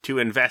to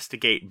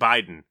investigate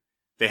Biden,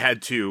 they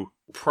had to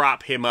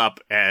prop him up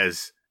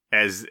as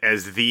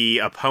the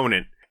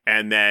opponent,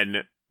 and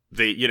then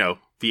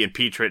the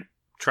impeachment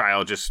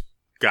trial just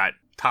got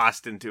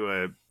tossed into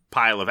a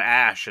pile of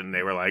ash, and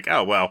they were like,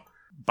 oh well,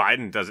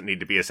 Biden doesn't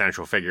need to be a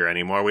central figure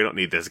anymore. We don't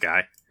need this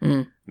guy.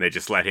 And they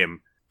just let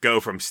him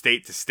go from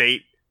state to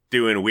state,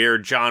 doing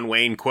weird John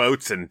Wayne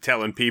quotes and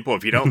telling people,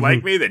 if you don't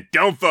like me, then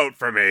don't vote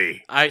for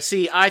me. I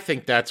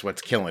think that's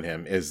what's killing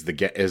him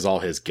is all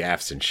his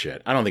gaffes and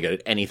shit. I don't think it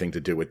had anything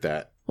to do with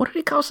that. What did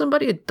he call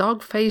somebody? A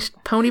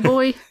dog-faced pony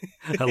boy?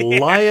 A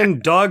lion,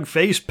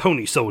 dog-faced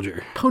pony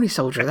soldier. Pony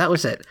soldier, that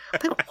was it.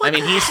 What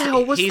the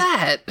hell was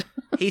that?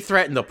 He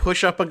threatened to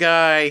push up a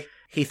guy.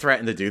 He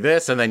threatened to do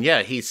this, and then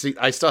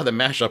I saw the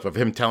mashup of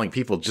him telling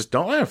people, just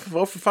don't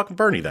vote for fucking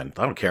Bernie. Then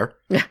I don't care.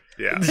 Yeah.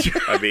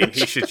 I mean,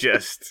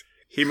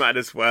 he might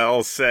as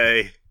well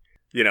say,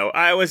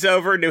 Iowa's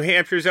over, New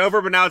Hampshire's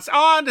over, but now it's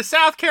on to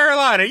South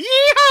Carolina.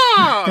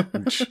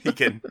 Yeehaw! He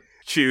can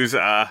choose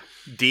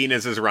Dean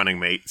as his running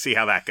mate. See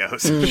how that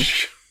goes.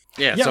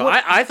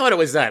 I thought it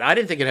was that. I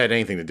didn't think it had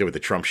anything to do with the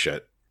Trump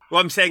shit. Well,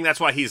 I'm saying that's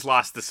why he's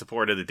lost the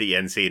support of the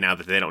DNC now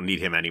that they don't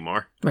need him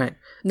anymore. Right.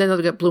 And then they'll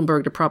get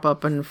Bloomberg to prop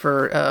up and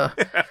for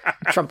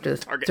Trump to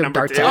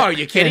dart out. Oh, are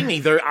you kidding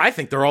me? I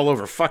think they're all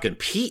over fucking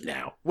Pete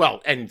now.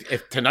 Well, and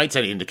if tonight's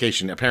any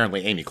indication,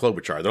 apparently Amy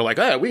Klobuchar, they're like,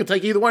 oh, we can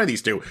take either one of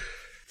these two.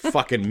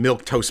 Fucking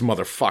milquetoast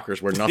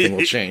motherfuckers where nothing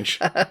will change.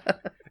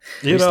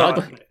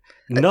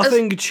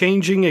 Nothing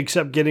changing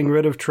except getting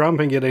rid of Trump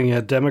and getting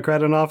a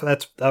Democrat in office.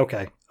 That's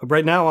okay.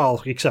 Right now,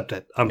 I'll accept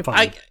it. I'm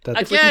fine.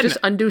 If we could just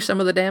undo some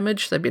of the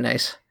damage, that'd be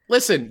nice.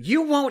 Listen,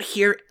 you won't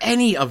hear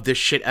any of this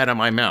shit out of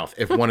my mouth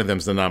if one of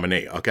them's the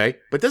nominee, okay?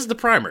 But this is the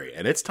primary,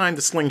 and it's time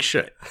to sling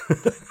shit.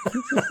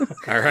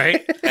 All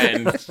right?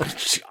 And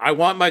I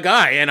want my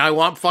guy, and I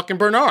want fucking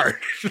Bernard.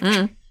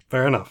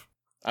 Fair enough.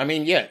 I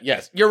mean,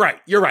 yes, you're right.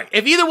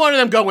 If either one of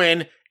them go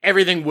in,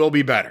 everything will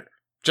be better.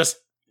 Just,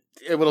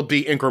 it will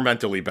be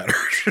incrementally better.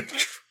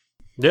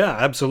 Yeah,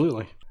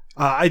 absolutely.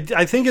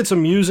 I think it's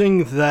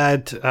amusing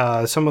that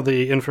some of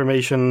the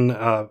information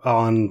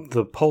on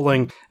the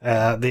polling,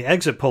 the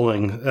exit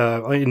polling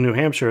in New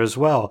Hampshire as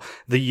well,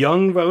 the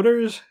young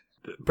voters,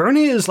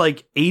 Bernie is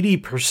like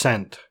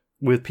 80%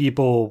 with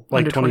people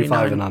like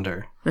 25 and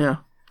under. Yeah,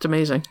 it's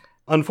amazing.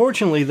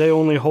 Unfortunately, they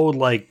only hold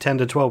like 10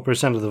 to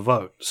 12% of the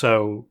vote,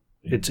 so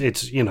it's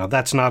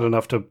that's not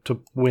enough to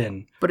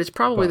win. But it's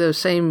probably those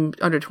same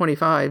under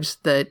 25s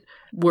that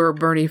were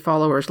Bernie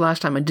followers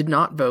last time and did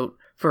not vote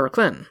for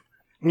Clinton.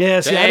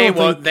 Yeah, see,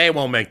 they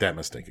won't make that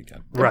mistake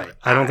again. Right.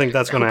 I don't think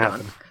that's going to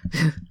happen.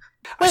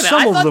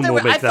 Some of them will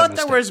make that mistake. I thought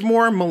there was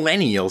more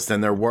millennials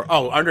than there were.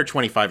 Oh, under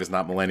 25 is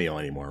not millennial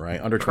anymore,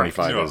 right? Under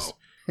 25 is.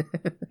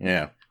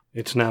 Yeah.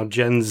 It's now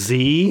Gen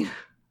Z,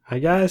 I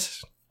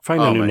guess.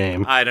 Find a new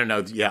name. I don't know.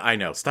 Yeah, I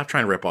know. Stop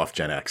trying to rip off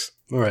Gen X.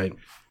 All right.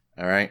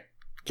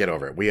 Get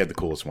over it. We had the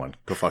coolest one.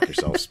 Go fuck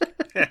yourselves.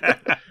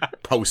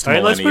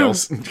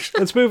 Post-millennials. Right,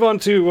 let's move on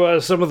to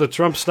some of the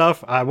Trump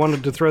stuff. I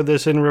wanted to throw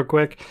this in real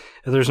quick.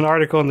 There's an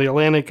article in The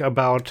Atlantic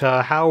about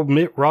how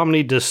Mitt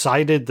Romney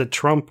decided that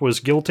Trump was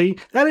guilty.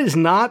 That is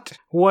not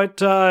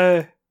what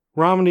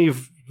Romney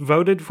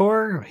voted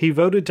for. He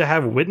voted to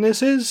have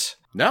witnesses.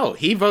 No,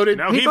 he voted.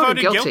 No, he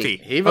voted guilty.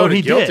 He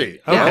voted guilty.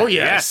 Did. Okay. Oh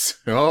yes.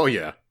 Oh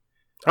yeah.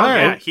 All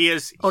right. Yeah, he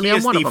is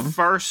the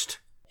first.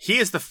 He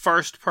is the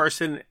first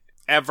person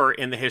ever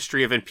in the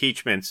history of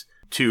impeachments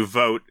to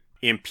vote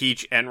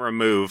impeach and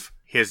remove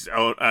his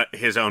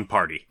own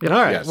party. All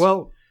right. Yes.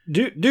 Well,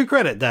 do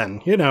credit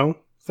then.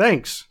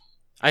 Thanks.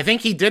 I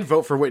think he did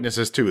vote for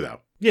witnesses too,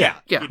 though. Yeah.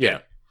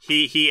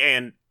 He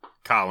and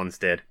Collins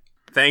did.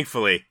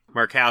 Thankfully,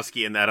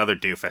 Murkowski and that other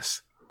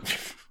doofus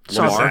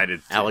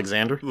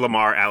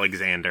Lamar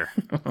Alexander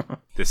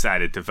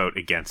decided to vote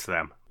against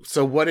them.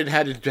 So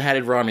how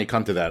did Romney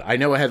come to that? I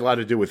know it had a lot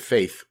to do with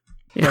faith.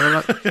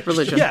 Yeah,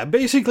 religion. Yeah,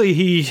 basically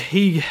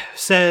he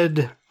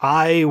said,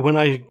 when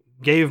I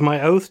gave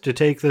my oath to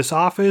take this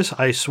office.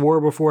 I swore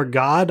before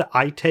God.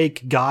 I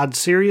take God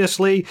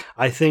seriously.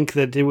 I think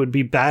that it would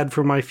be bad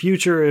for my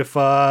future if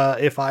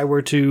I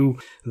were to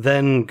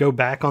then go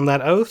back on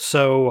that oath.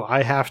 So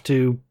I have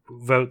to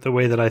vote the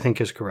way that I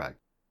think is correct.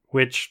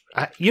 Which,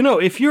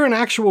 if you're an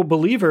actual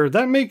believer,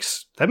 that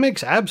makes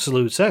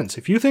absolute sense.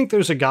 If you think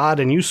there's a God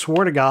and you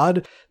swore to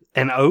God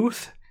an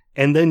oath,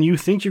 and then you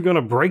think you're going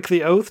to break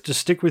the oath to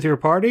stick with your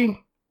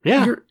party,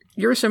 yeah.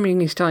 You're assuming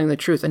he's telling the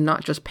truth and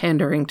not just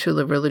pandering to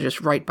the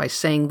religious right by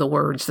saying the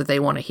words that they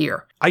want to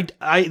hear.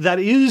 That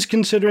is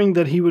considering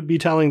that he would be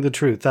telling the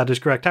truth. That is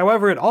correct.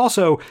 However, it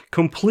also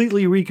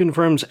completely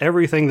reconfirms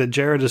everything that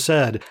Jared has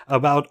said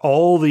about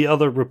all the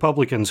other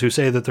Republicans who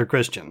say that they're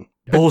Christian.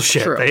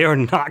 Bullshit. True. They are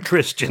not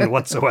Christian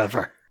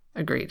whatsoever.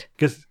 Agreed.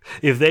 Because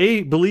if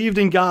they believed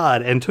in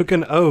God and took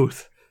an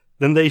oath,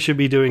 then they should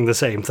be doing the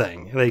same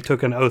thing. They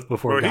took an oath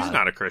before God. He's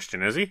not a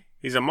Christian, is he?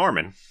 He's a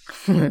Mormon.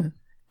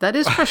 That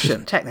is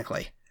Christian,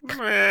 technically.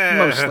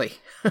 Mostly.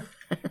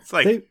 It's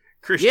like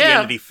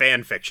Christianity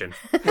fan fiction.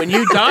 When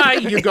you die,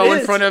 you go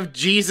in front of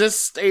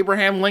Jesus,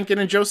 Abraham Lincoln,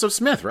 and Joseph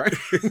Smith, right?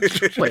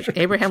 Wait,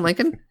 Abraham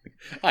Lincoln?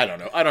 I don't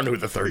know. I don't know who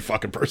the third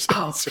fucking person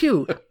Oh, is.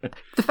 phew.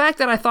 The fact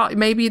that I thought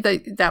maybe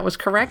that was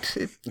correct,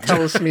 it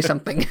tells me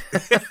something.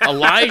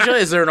 Elijah?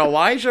 Is there an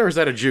Elijah, or is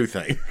that a Jew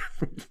thing?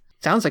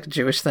 Sounds like a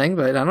Jewish thing,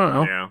 but I don't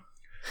know. Yeah.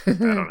 I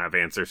don't have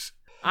answers.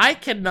 I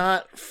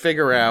cannot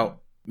figure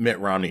out Mitt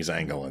Romney's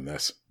angle in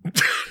this.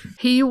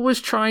 He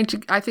was trying to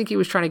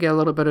get a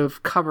little bit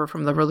of cover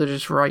from the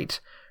religious right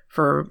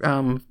for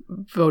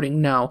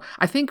voting no.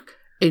 I think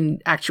in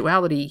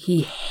actuality,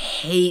 he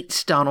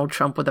hates Donald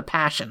Trump with a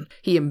passion.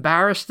 He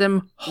embarrassed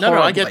them horribly.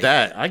 No, I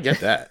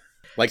get that.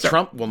 Like,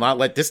 Trump will not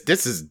let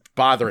this is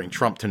bothering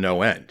Trump to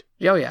no end.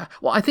 Oh, yeah.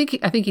 Well, I think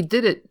he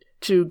did it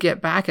to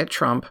get back at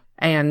Trump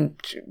and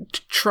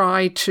to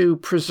try to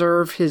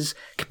preserve his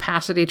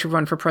capacity to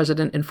run for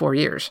president in 4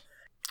 years.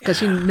 Because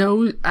he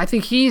knows, I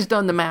think he's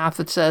done the math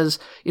that says,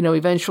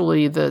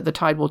 eventually the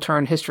tide will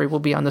turn, history will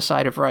be on the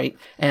side of right.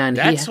 And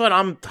that's what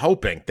I'm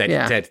hoping,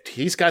 that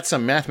he's got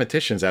some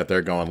mathematicians out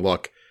there going,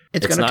 look,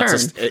 it's going to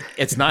turn.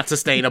 It's not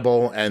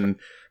sustainable, and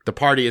the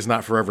party is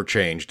not forever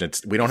changed.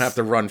 We don't have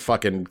to run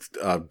fucking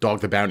Dog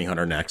the Bounty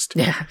Hunter next.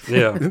 Yeah.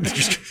 Yeah.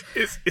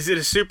 Is it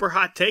a super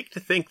hot take to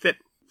think that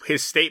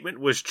his statement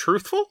was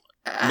truthful?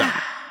 No.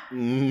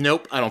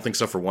 Nope, I don't think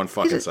so for one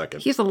fucking second.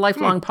 He's a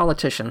lifelong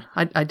politician.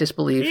 I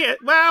disbelieve. Yeah,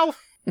 well,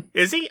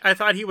 is he? I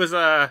thought he was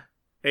a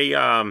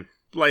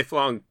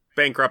lifelong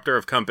bankrupter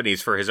of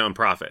companies for his own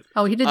profit.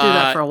 Oh, he did do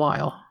that for a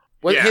while.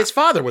 Well, Yeah. his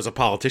father was a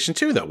politician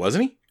too, though,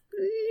 wasn't he?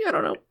 I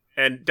don't know.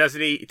 And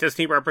doesn't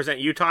he represent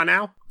Utah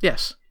now?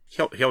 Yes.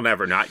 He'll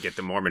never not get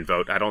the Mormon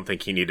vote. I don't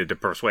think he needed to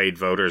persuade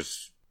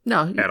voters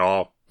No. at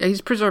all. He's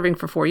preserving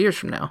for 4 years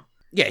from now.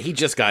 Yeah, he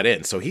just got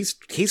in, so he's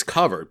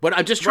covered. But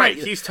I'm just trying.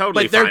 Right, he's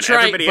totally but they're fine. trying,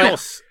 Everybody but-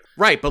 else.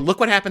 Right, but look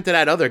what happened to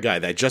that other guy,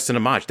 that Justin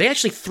Amash. They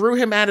actually threw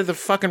him out of the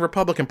fucking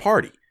Republican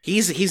Party.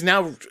 He's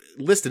now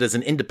listed as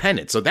an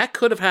independent, so that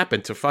could have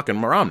happened to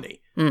fucking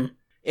Romney. Mm.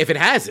 If it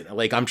hasn't,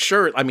 like, I'm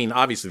sure, I mean,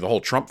 obviously the whole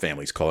Trump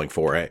family's calling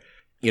for it,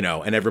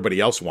 and everybody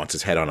else wants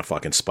his head on a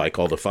fucking spike,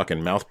 all the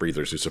fucking mouth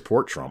breathers who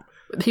support Trump.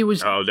 He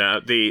was. Oh,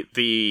 no,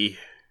 the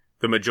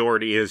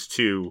majority is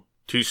too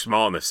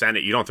small in the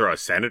Senate. You don't throw a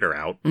senator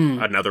out,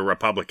 another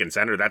Republican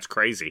senator. That's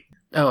crazy.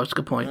 Oh, it's a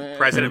good point.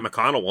 President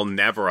McConnell will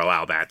never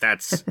allow that.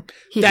 That's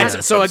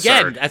So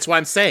again, absurd. that's why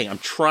I'm saying I'm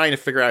trying to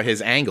figure out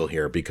his angle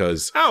here,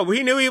 because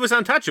he knew he was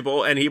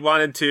untouchable, and he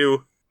wanted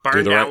to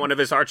burn down one of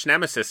his arch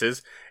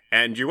nemesises.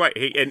 And you're right.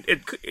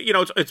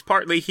 It's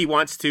partly he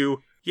wants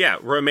to,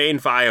 remain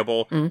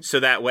viable,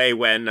 so that way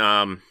when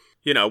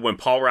when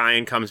Paul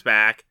Ryan comes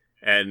back,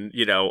 and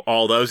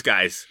all those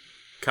guys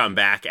come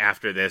back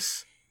after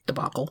this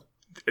debacle,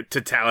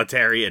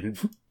 totalitarian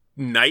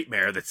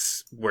nightmare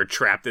we're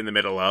trapped in the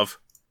middle of,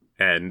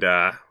 and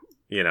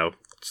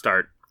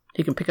start.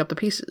 He can pick up the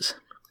pieces.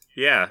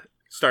 Yeah,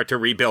 start to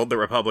rebuild the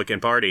Republican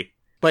Party.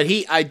 But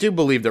I do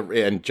believe that,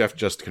 and Jeff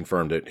just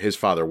confirmed it, his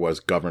father was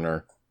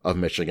governor of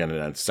Michigan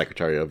and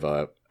Secretary of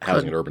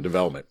Housing and Urban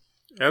Development.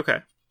 Okay.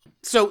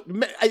 So,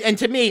 and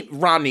to me,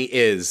 Romney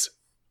is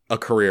a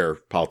career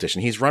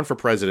politician. He's run for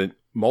president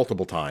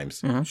multiple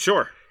times. Mm-hmm.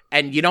 Sure.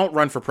 And you don't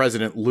run for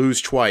president,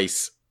 lose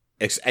twice.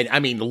 I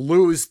mean,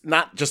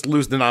 not just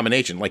lose the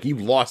nomination, like you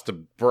lost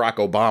to Barack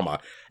Obama,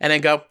 and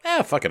then go,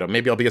 fuck it,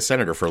 maybe I'll be a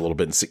senator for a little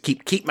bit and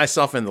keep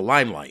myself in the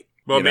limelight.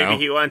 Well, maybe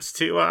he wants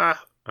to, I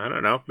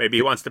don't know, maybe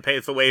he wants to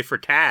pave the way for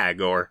Tag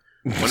or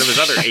one of his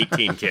other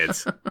 18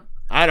 kids.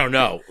 I don't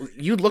know.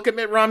 You look at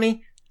Mitt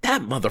Romney,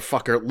 that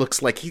motherfucker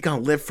looks like he's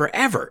going to live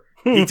forever.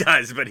 He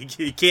does, but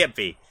he can't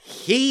be.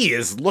 He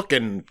is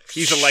looking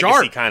He's a sharp.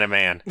 legacy kind of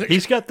man.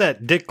 He's got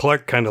that Dick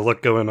Clark kind of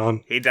look going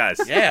on. He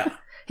does. Yeah.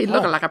 He's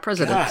looking like a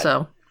president, God.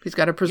 so he's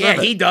got to preserve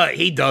it.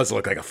 He does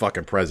look like a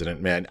fucking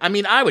president, man. I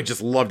mean, I would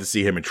just love to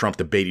see him and Trump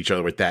debate each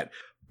other with that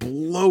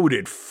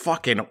bloated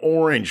fucking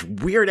orange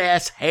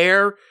weird-ass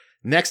hair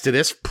next to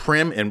this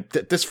prim and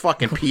this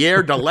fucking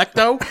Pierre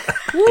Delecto.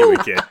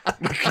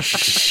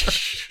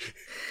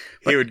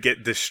 He would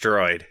get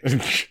destroyed.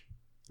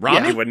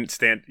 Romney? He wouldn't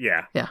stand.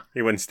 Yeah.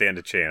 He wouldn't stand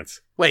a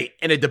chance. Wait,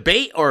 in a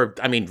debate or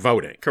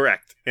voting?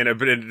 Correct. In a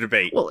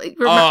debate. Well,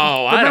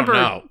 I don't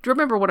know. Do you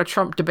remember what a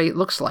Trump debate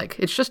looks like?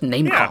 It's just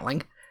name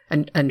calling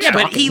and yeah,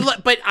 stalking.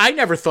 but I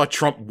never thought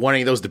Trump won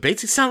any of those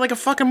debates. He sounded like a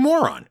fucking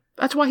moron.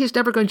 That's why he's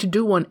never going to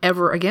do one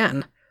ever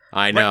again.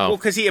 I know. Right, well,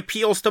 because he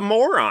appeals to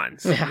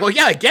morons. Yeah. Well,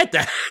 yeah, I get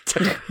that.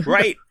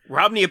 Right.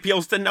 Romney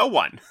appeals to no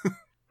one.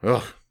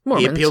 Ugh,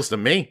 he appeals to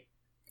me.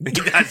 He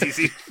does.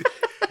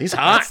 He's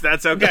hot.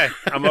 That's okay.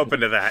 I'm open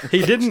to that.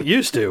 He didn't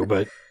used to,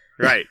 but...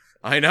 Right.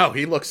 I know.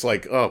 He looks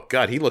like, oh,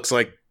 God, he looks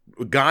like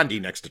Gandhi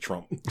next to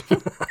Trump.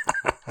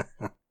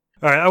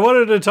 All right, I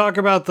wanted to talk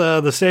about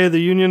the State of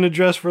the Union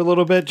address for a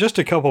little bit, just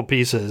a couple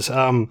pieces.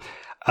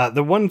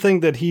 The one thing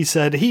that he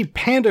said, he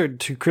pandered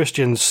to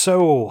Christians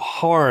so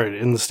hard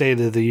in the State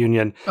of the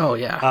Union. Oh,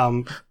 yeah.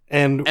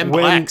 And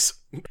blacks.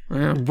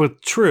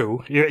 With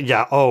true.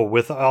 Yeah. Oh,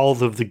 with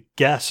all of the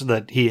guests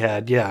that he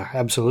had. Yeah,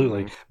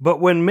 absolutely.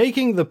 But when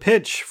making the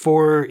pitch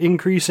for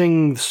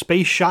increasing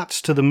space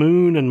shots to the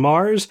moon and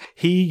Mars,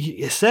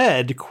 he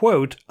said,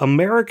 quote,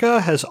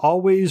 "America has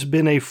always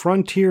been a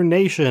frontier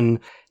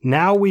nation.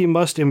 Now we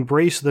must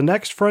embrace the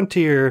next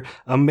frontier,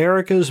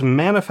 America's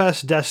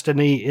manifest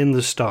destiny in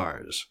the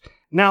stars."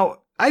 Now,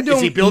 I don't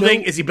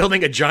Is he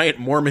building a giant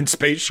Mormon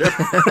spaceship?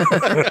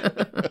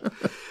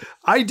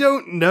 I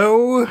don't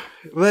know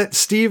that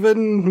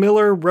Stephen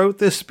Miller wrote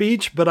this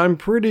speech, but I'm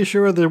pretty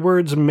sure the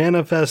words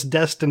manifest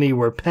destiny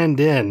were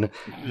penned in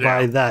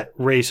by that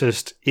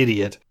racist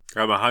idiot.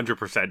 I'm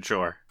 100%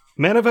 sure.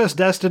 Manifest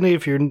destiny,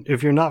 if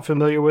you're not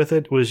familiar with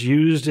it, was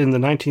used in the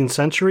 19th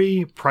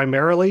century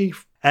primarily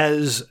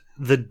as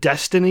the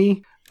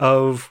destiny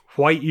of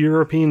white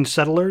European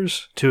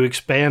settlers to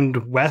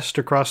expand west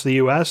across the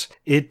U.S.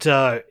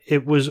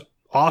 It was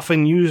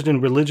often used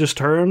in religious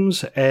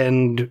terms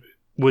and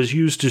was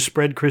used to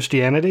spread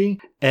Christianity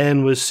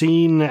and was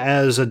seen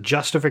as a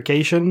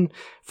justification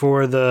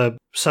for the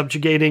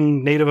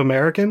subjugating Native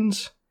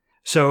Americans.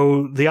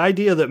 So the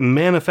idea that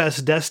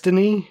manifest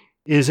destiny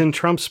is in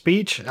Trump's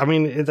speech, I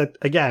mean,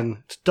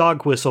 again, it's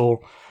dog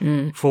whistle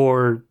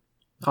for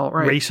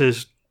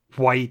racist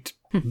white,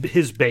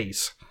 his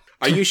base.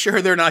 Are you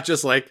sure they're not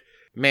just like,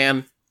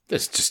 man,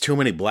 there's just too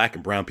many black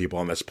and brown people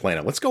on this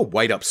planet. Let's go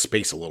white up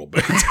space a little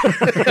bit.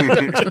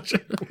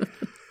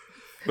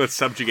 Let's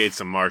subjugate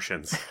some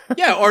Martians.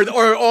 Yeah,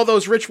 or all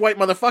those rich white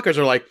motherfuckers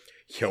are like,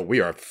 yo,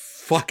 we are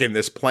fucking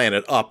this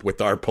planet up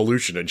with our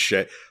pollution and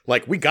shit.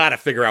 Like, we gotta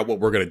figure out what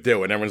we're gonna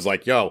do. And everyone's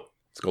like, yo,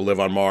 let's go live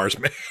on Mars,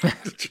 man.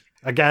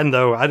 Again,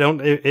 though,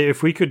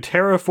 if we could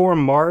terraform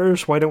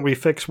Mars, why don't we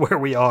fix where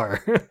we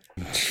are?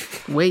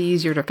 Way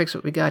easier to fix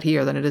what we got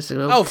here than it is to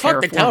go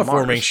fuck the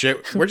terraforming Mars.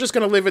 shit. We're just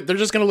gonna live it. They're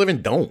just gonna live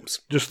in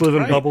domes. Just live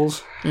in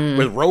bubbles?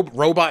 With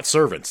robot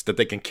servants that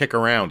they can kick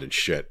around and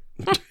shit.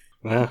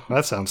 Yeah,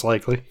 that sounds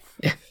likely.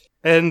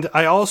 And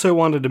I also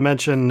wanted to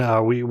mention,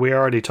 we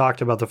already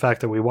talked about the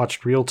fact that we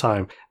watched Real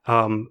Time.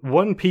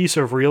 One piece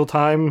of Real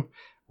Time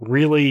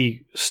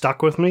really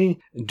stuck with me.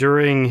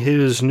 During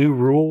his new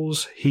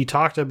rules, he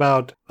talked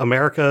about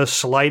America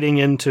sliding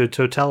into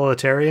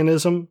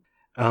totalitarianism.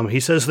 He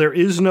says there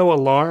is no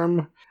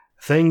alarm.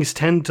 Things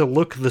tend to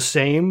look the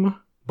same.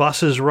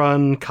 Buses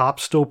run,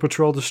 cops still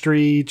patrol the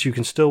streets, you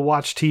can still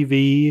watch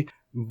TV.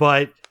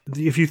 But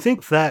if you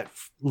think that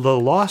the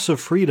loss of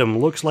freedom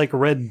looks like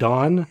Red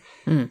Dawn,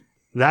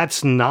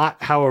 that's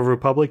not how a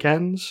republic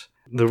ends.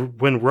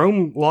 When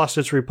Rome lost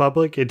its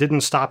republic, it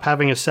didn't stop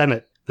having a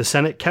Senate. The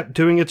Senate kept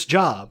doing its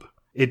job.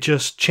 It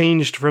just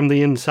changed from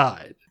the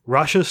inside.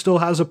 Russia still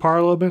has a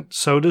parliament,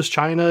 so does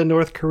China and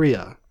North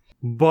Korea.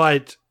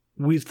 But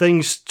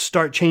things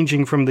start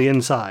changing from the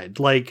inside,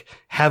 like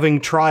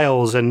having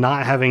trials and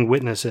not having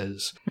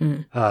witnesses,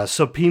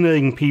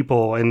 subpoenaing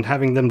people and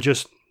having them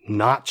just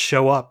not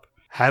show up,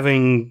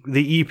 having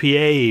the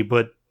EPA,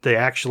 but they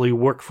actually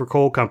work for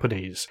coal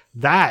companies.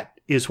 That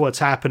is what's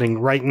happening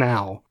right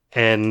now.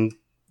 And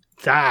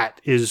that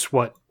is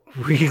what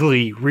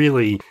really,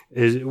 really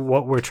is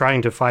what we're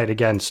trying to fight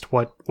against,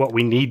 what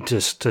we need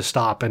to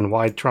stop, and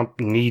why Trump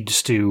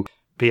needs to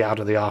be out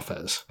of the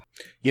office.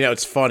 You know,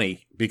 it's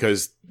funny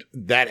because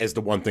that is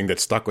the one thing that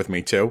stuck with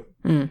me too.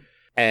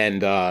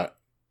 And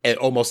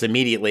almost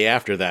immediately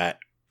after that,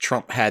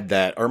 Trump had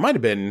that, or it might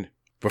have been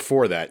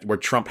before that, where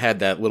Trump had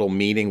that little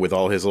meeting with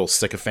all his little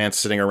sycophants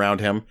sitting around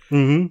him,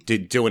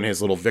 doing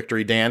his little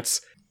victory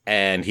dance.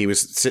 And he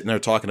was sitting there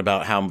talking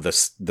about how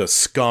the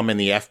scum in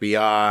the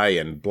FBI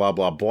and blah,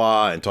 blah,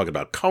 blah, and talking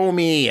about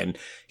Comey. And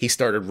he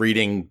started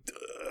reading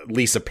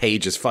Lisa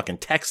Page's fucking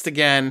text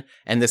again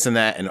and this and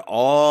that. And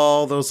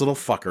all those little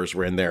fuckers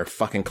were in there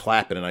fucking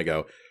clapping. And I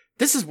go,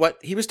 this is what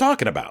he was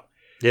talking about.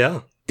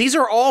 Yeah. These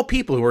are all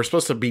people who are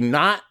supposed to be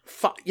not,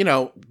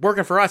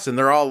 working for us. And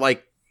they're all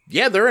like,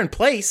 yeah, they're in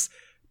place,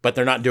 but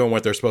they're not doing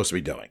what they're supposed to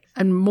be doing.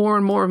 And more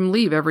of them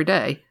leave every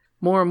day.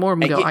 More and more of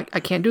them go, I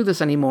can't do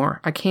this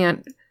anymore. I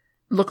can't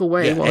look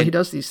away while he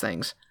does these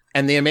things.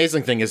 And the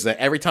amazing thing is that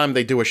every time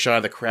they do a shot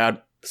of the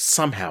crowd,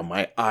 somehow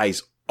my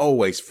eyes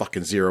always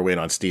fucking zero in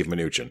on Steve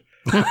Mnuchin.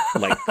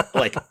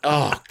 like,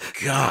 oh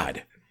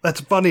God.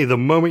 That's funny. The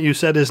moment you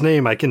said his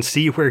name, I can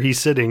see where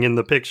he's sitting in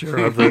the picture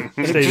of the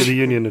State of the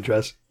Union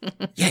address.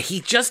 Yeah,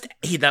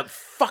 that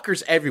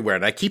fucker's everywhere.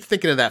 And I keep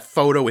thinking of that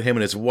photo with him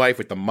and his wife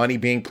with the money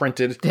being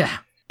printed. Yeah.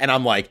 And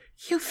I'm like,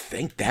 you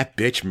think that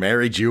bitch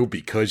married you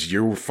because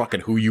you're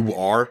fucking who you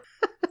are?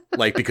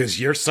 Like, because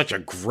you're such a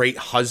great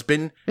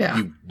husband,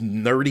 you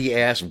nerdy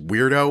ass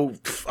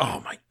weirdo.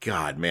 Oh my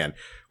God, man.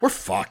 We're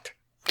fucked.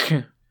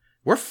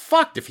 We're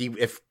fucked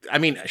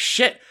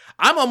shit.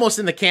 I'm almost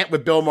in the camp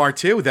with Bill Maher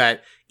too,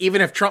 that even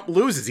if Trump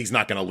loses, he's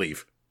not going to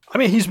leave. I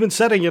mean, he's been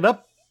setting it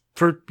up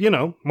for,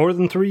 more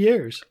than 3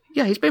 years.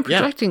 Yeah, he's been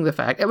projecting the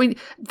fact. I mean,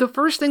 the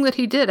first thing that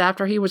he did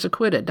after he was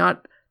acquitted,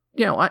 not,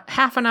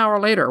 half an hour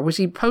later, was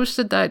he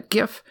posted that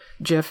GIF,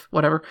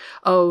 whatever,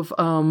 of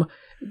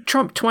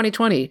Trump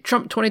 2020,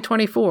 Trump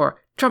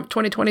 2024, Trump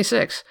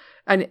 2026,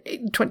 and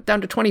down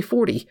to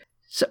 2040.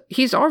 So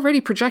he's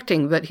already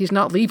projecting that he's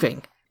not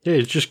leaving. Yeah,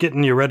 he's just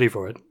getting you ready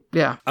for it.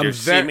 Yeah. There's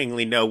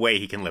seemingly no way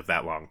he can live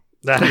that long.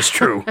 That is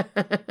true.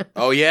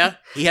 Oh, yeah?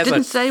 He has a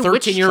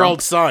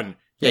 13-year-old son.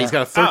 Yeah, he's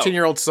got a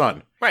 13-year-old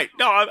son. Right.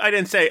 No, I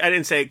didn't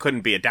say it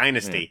couldn't be a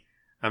dynasty.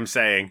 I'm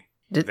saying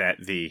that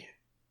the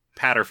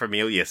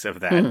paterfamilias of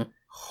that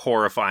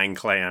horrifying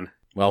clan.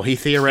 Well, he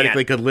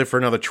theoretically could live for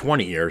another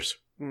 20 years.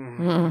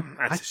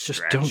 I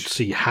just don't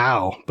see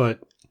how, but...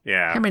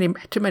 Yeah.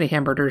 Too many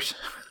hamburgers.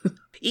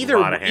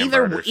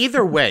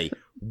 Either way,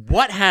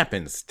 what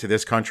happens to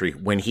this country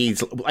when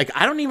he's... Like,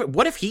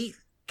 what if he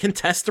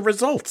contests the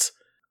results?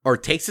 Or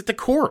takes it to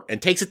court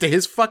and takes it to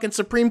his fucking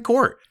Supreme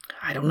Court?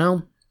 I don't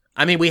know.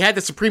 I mean, we had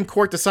the Supreme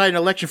Court decide an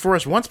election for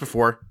us once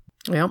before.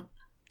 Yep.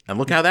 And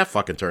look how that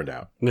fucking turned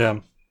out. Yeah.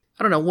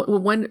 I don't know.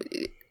 When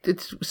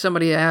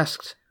somebody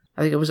asked,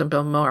 I think it was a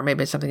Bill Maher,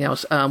 maybe it's something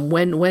else,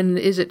 when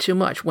is it too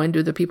much? When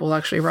do the people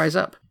actually rise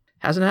up?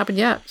 Hasn't happened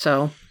yet.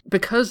 So,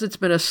 because it's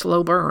been a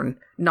slow burn,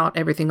 not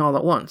everything all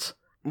at once.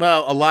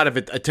 Well, a lot of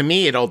it, to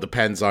me, it all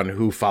depends on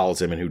who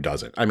follows him and who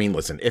doesn't. I mean,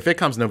 listen, if it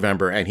comes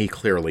November and he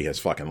clearly has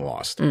fucking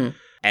lost,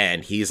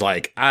 and he's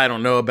like, I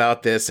don't know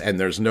about this, and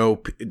there's no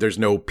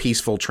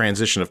peaceful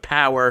transition of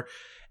power,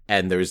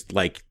 and there's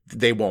like,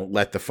 they won't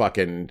let the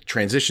fucking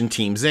transition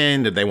teams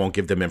in, and they won't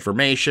give them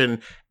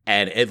information,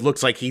 and it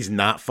looks like he's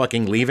not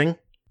fucking leaving,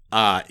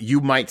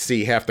 you might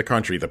see half the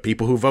country, the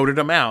people who voted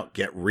him out,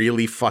 get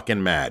really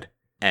fucking mad,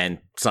 and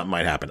something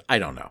might happen. I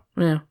don't know.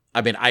 Yeah.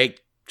 I mean, I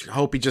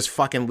hope he just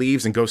fucking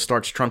leaves and goes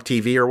starts Trump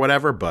TV or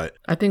whatever, but...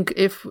 I think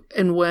if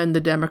and when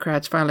the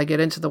Democrats finally get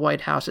into the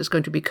White House, it's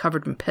going to be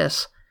covered in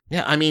piss.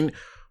 Yeah, I mean,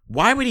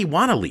 why would he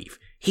want to leave?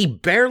 He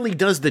barely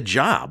does the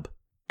job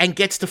and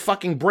gets to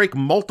fucking break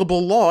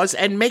multiple laws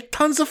and make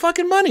tons of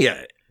fucking money at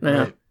it. Yeah.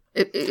 Right.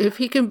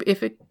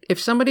 If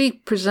somebody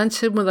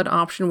presents him with an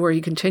option where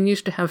he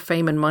continues to have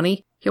fame and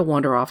money, he'll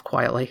wander off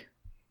quietly.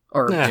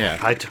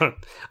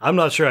 I'm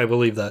not sure I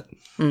believe that.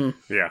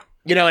 Yeah.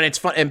 And it's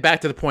fun. And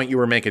back to the point you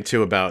were making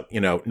too about,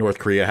 North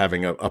Korea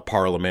having a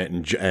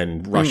parliament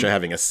and Russia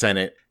having a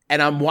Senate.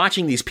 And I'm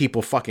watching these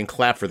people fucking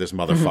clap for this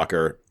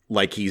motherfucker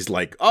like he's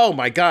like, oh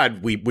my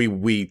God,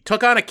 we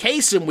took on a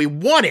case and we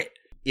won it.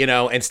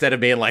 Instead of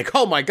being like,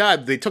 oh my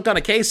God, they took on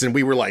a case and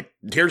we were like,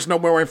 here's no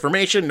more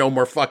information, no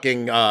more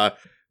fucking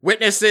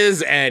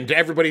witnesses, and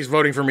everybody's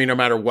voting for me no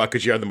matter what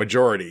because you have the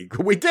majority.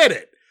 We did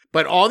it.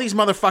 But all these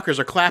motherfuckers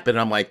are clapping.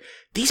 And I'm like,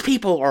 these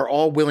people are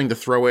all willing to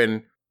throw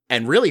in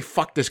and really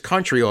fuck this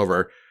country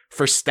over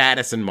for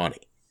status and money.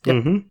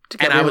 Yep.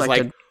 And I was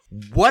like,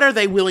 what are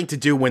they willing to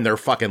do when their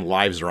fucking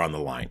lives are on the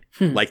line?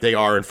 Like they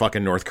are in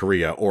fucking North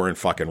Korea or in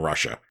fucking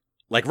Russia.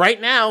 Like right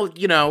now,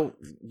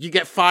 you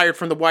get fired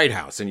from the White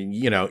House and,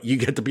 you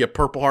get to be a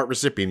Purple Heart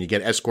recipient. You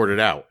get escorted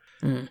out.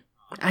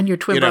 And your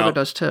twin brother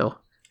does too.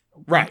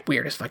 Right.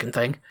 Weirdest fucking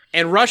thing.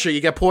 In Russia, you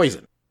get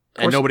poisoned.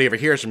 And nobody ever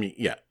hears from you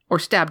yet. Or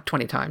stabbed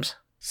 20 times.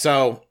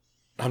 So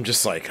I'm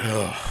just like,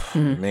 oh,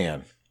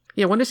 man.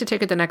 Yeah, when does he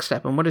take it the next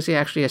step? And when does he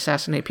actually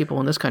assassinate people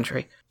in this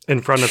country? In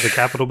front of the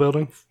Capitol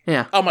building?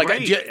 Yeah. Oh, my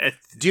God.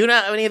 Do you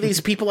know any of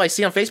these people I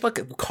see on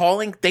Facebook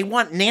calling? They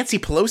want Nancy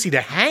Pelosi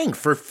to hang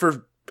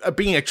for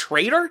being a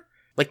traitor?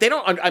 Like, they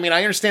don't... I mean,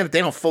 I understand that they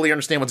don't fully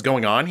understand what's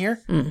going on here.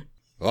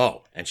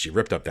 Oh, and she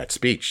ripped up that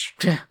speech.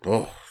 Yeah.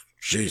 Oh,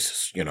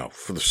 Jesus.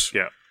 For the...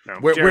 Yeah. No,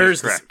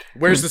 where's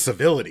the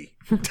civility?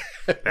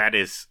 That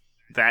is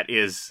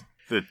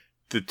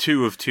the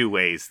two of two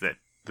ways that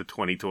the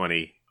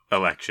 2020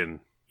 election...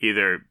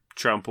 Either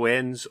Trump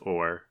wins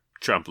or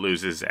Trump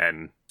loses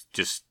and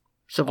just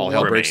all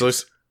hell breaks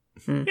loose.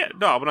 Yeah,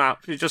 no, but not.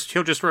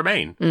 He'll just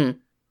remain.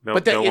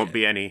 But there won't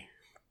be any.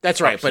 That's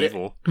right. But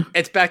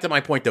it's back to my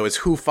point though: is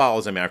who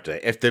follows him after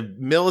that? If the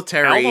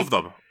military, all of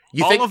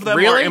them,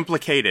 are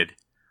implicated.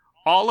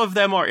 All of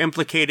them are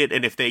implicated,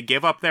 and if they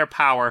give up their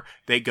power,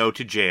 they go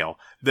to jail.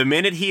 The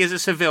minute he is a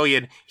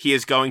civilian, he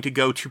is going to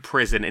go to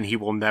prison, and he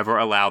will never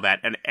allow that.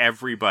 And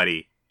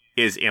everybody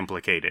is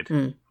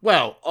implicated.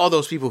 Well, all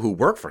those people who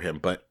work for him,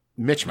 but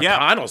Mitch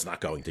McConnell's not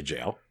going to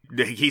jail.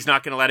 He's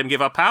not going to let him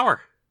give up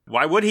power.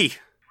 Why would he?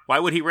 Why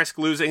would he risk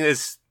losing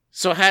his...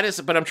 So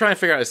but I'm trying to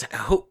figure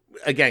out,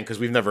 again, because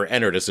we've never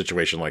entered a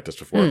situation like this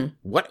before,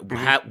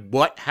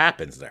 what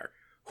happens there?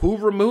 Who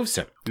removes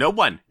him? No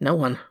one. No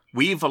one.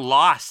 We've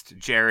lost,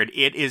 Jared.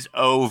 It is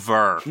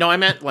over. No, I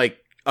meant like,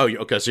 oh,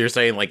 okay, so you're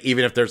saying like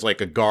even if there's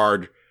like a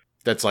guard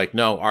that's like,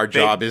 no, our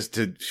job is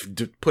to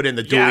put in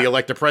the duly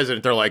elected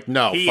president, they're like,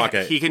 no, fuck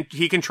it.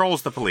 He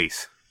controls the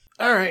police.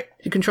 All right.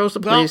 He controls the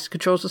police,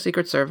 controls the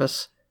Secret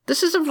Service.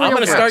 This is a real I'm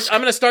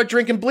gonna start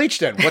drinking bleach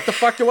then. What the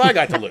fuck do I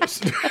got to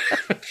lose?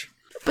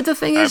 But the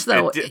thing is,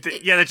 though,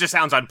 that just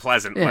sounds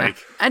unpleasant. Yeah. Like,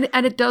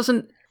 and it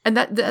doesn't.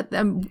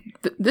 And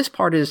this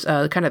part is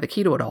kind of the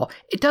key to it all.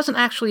 It doesn't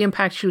actually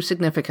impact you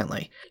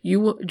significantly.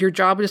 Your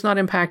job is not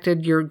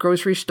impacted. Your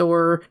grocery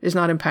store is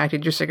not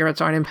impacted. Your cigarettes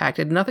aren't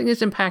impacted. Nothing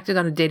is impacted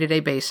on a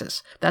day-to-day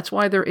basis. That's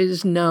why there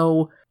is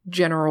no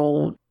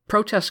general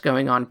protest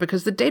going on,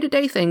 because the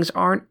day-to-day things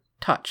aren't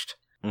touched.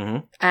 Mm-hmm.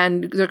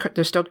 And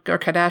there's still, our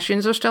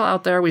Kardashians are still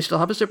out there. We still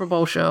have a Super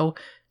Bowl show.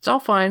 It's all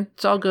fine.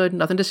 It's all good.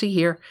 Nothing to see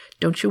here.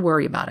 Don't you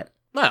worry about it.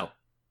 Well,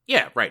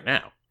 yeah, right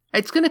now.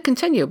 It's going to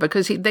continue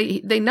because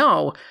they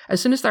know as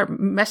soon as they're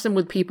messing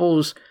with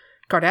people's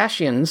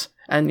Kardashians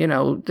and,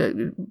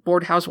 the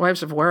bored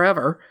housewives of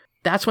wherever,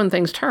 that's when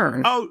things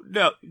turn. Oh,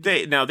 no.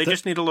 They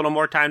just need a little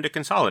more time to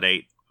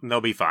consolidate.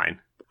 They'll be fine.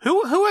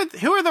 Who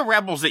are the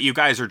rebels that you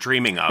guys are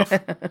dreaming of?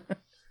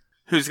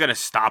 Who's going to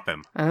stop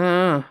him?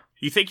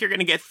 You think you're going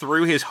to get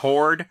through his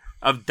horde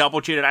of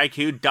double-cheated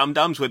IQ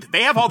dum-dums with...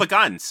 They have all the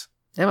guns.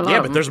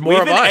 Yeah, but there's more of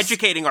us. We've been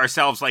educating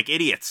ourselves like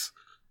idiots.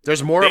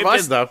 There's more of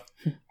us, though.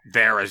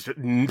 There is...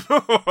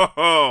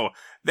 No.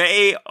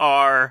 They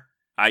are...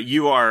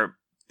 You are...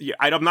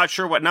 I'm not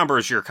sure what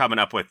numbers you're coming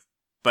up with,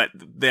 but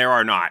there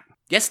are not.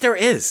 Yes, there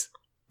is.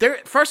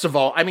 First of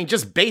all, I mean,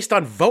 just based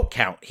on vote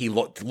count, he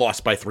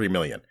lost by 3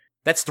 million.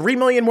 That's 3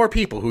 million more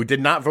people who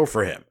did not vote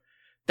for him.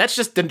 That's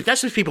just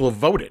people who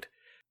voted.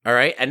 All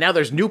right? And now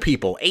there's new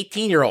people,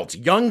 18-year-olds,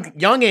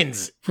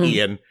 youngins,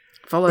 Ian.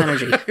 Full of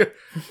energy.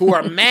 Who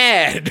are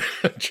mad.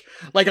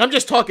 Like, I'm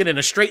just talking in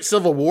a straight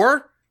civil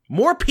war.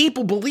 More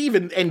people believe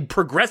in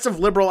progressive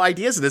liberal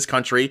ideas in this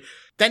country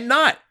than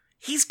not.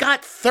 He's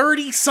got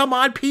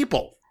 30-some-odd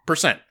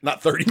percent,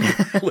 not 30. He's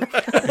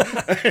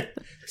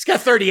got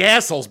 30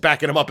 assholes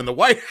backing him up in the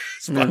White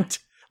House. But,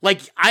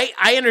 like,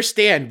 I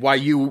understand why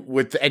you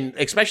would, and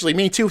especially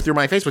me too, through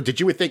my Facebook,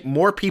 you would think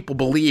more people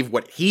believe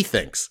what he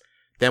thinks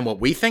than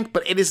what we think,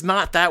 but it is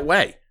not that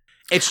way.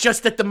 It's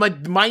just that the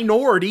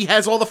minority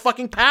has all the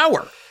fucking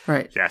power.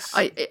 Right. Yes.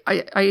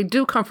 I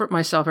do comfort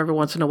myself every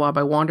once in a while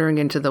by wandering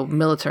into the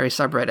military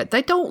subreddit.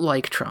 They don't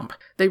like Trump.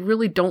 They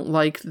really don't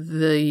like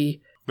the...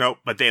 No,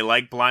 but they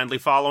like blindly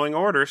following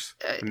orders,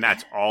 and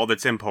that's all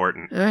that's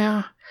important.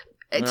 Yeah.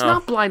 It's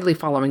not blindly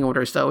following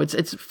orders, though.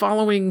 It's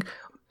following...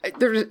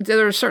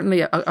 There's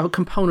certainly a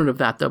component of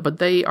that, though, but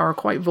they are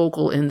quite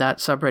vocal in that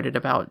subreddit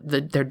about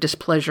their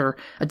displeasure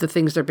at the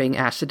things they're being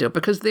asked to do,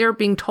 because they're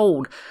being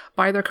told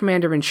by their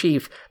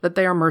commander-in-chief that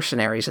they are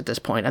mercenaries at this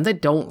point, and they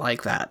don't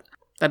like that.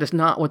 That is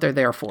not what they're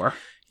there for.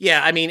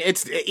 Yeah, I mean,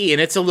 it's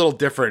a little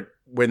different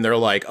when they're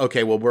like,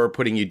 okay, well, we're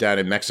putting you down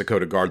in Mexico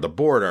to guard the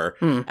border,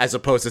 as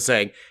opposed to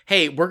saying,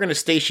 hey, we're going to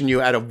station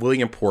you out of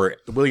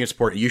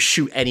Williamsport, you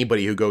shoot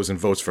anybody who goes and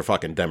votes for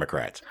fucking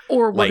Democrats.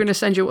 Or we're going to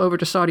send you over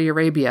to Saudi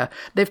Arabia.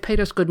 They've paid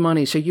us good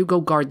money, so you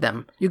go guard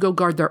them. You go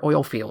guard their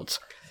oil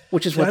fields,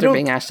 which is what they're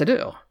being asked to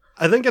do.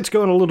 I think it's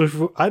going a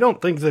little... I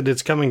don't think that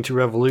it's coming to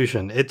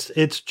revolution.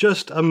 It's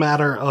just a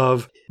matter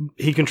of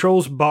he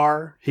controls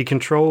Barr, he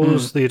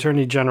controls the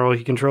Attorney General,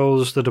 he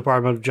controls the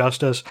Department of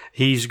Justice.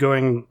 He's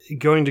going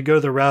to go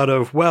the route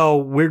of,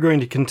 well, we're going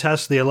to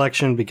contest the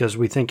election because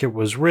we think it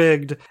was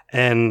rigged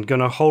and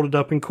going to hold it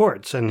up in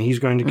courts, and he's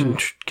going to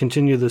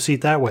continue the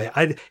seat that way.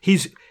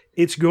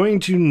 It's going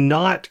to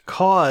not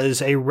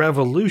cause a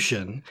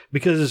revolution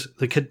because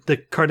the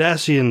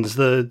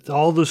Kardashians,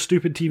 all those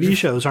stupid TV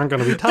shows aren't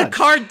going to be touched. The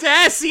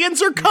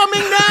Kardashians are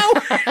coming now?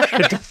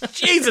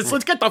 Jesus,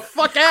 let's get the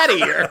fuck out of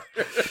here.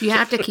 You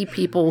have to keep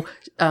people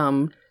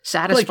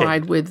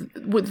satisfied with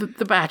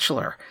The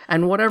Bachelor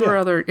and whatever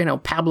other,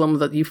 pablum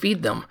that you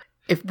feed them.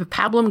 If the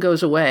pablum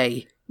goes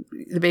away,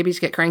 the babies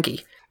get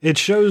cranky. It's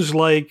shows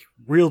like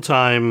Real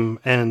Time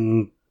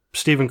and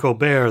Stephen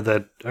Colbert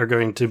that are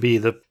going to be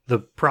the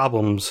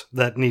problems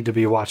that need to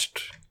be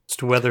watched as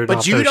to whether or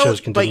not those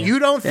shows continue. But you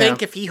don't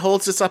think if he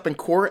holds this up in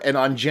court and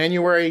on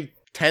January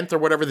 10th or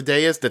whatever the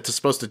day is that he's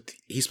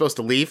supposed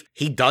to leave,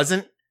 he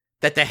doesn't,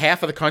 that the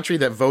half of the country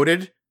that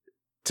voted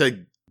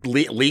to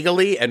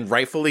legally and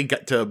rightfully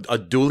get to a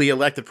duly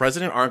elected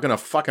president aren't going to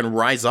fucking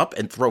rise up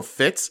and throw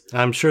fits?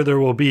 I'm sure there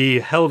will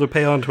be hell to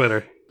pay on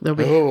Twitter.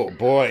 Oh,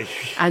 boy.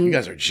 And you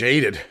guys are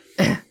jaded.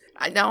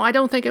 No, I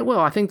don't think it will.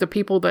 I think the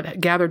people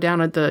that gather down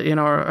at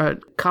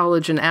the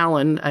college in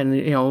Allen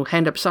and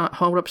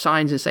hold up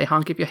signs and say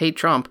honk if you hate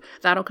Trump,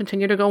 that'll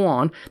continue to go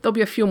on. There'll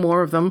be a few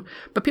more of them,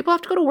 but people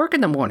have to go to work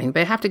in the morning.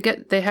 They have to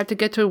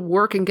get to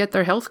work and get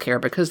their health care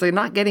because they're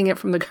not getting it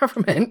from the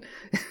government.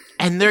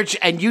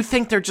 And you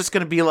think they're just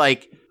going to be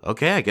like,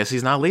 okay, I guess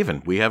he's not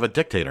leaving. We have a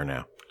dictator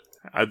now.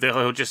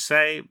 They'll just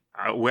say,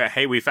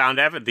 hey, we found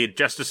the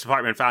Justice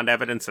Department found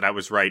evidence that I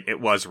was right. It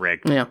was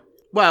rigged. Yeah.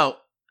 Well,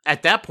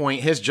 at that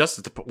point, his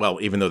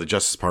even though the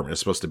Justice Department is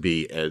supposed to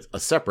be a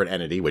separate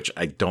entity, which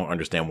I don't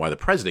understand why the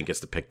president gets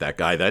to pick that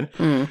guy then,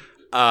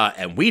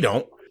 and we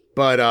don't.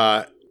 But,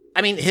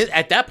 I mean,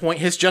 at that point,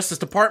 his Justice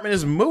Department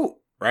is moot,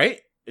 right?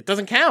 It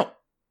doesn't count.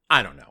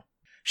 I don't know.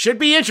 Should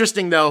be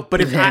interesting, though.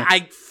 But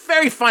I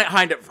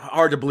find it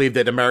hard to believe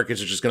that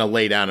Americans are just going to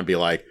lay down and be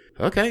like,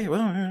 okay,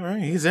 well, all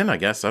right, he's in, I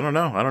guess. I don't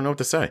know. I don't know what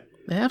to say.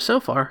 They have so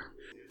far.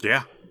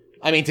 Yeah.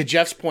 I mean, to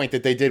Jeff's point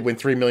that they did win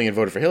 3 million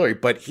voted for Hillary,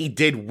 but he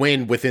did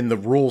win within the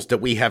rules that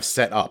we have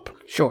set up.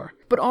 Sure.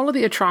 But all of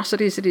the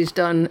atrocities that he's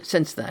done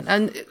since then,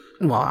 and,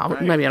 well,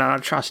 maybe not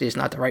atrocity is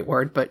not the right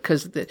word, but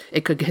because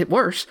it could get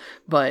worse,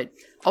 but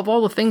of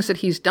all the things that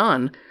he's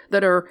done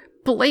that are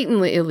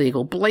blatantly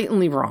illegal,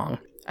 blatantly wrong,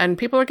 and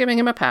people are giving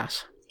him a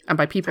pass. And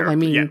by people, I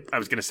mean... Yeah, I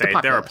was going to say,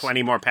 there are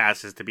plenty more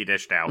passes to be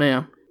dished out.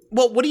 Yeah.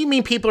 Well, what do you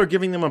mean people are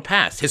giving them a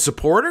pass? His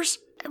supporters?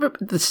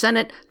 The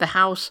Senate, the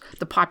House,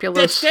 the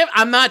populace.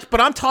 But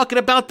I'm talking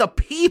about the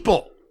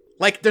people.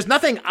 Like, there's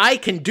nothing I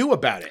can do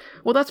about it.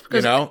 Well, that's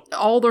because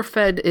all they're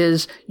fed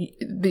is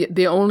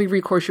the only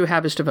recourse you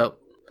have is to vote.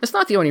 It's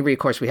not the only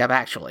recourse we have,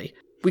 actually.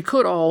 We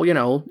could all,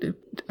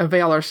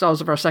 avail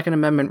ourselves of our Second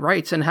Amendment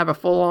rights and have a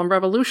full-on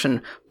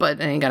revolution, but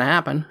it ain't gonna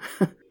happen.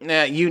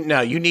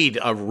 You need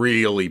a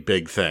really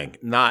big thing.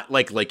 Not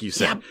like you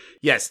said. Yeah.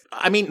 Yes,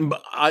 I mean,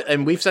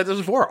 and we've said this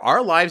before,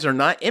 our lives are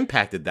not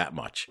impacted that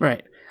much.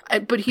 Right.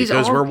 But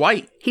because we're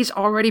white. He's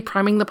already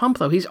priming the pump,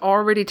 though. He's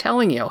already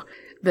telling you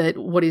that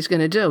what he's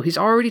going to do. He's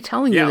already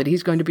telling you that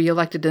he's going to be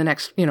elected to the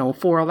next,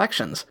 4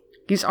 elections.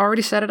 He's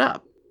already set it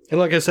up. And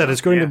like I said,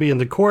 it's going to be in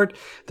the court.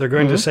 They're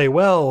going to say,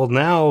 well,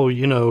 now,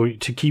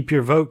 to keep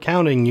your vote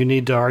counting, you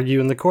need to argue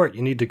in the court.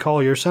 You need to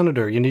call your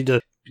senator. You need to,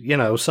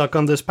 suck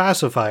on this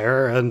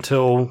pacifier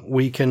until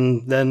we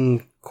can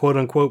then, quote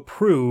unquote,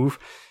 prove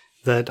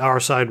that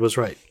our side was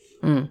right.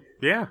 Mm.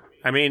 Yeah.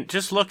 I mean,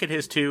 just look at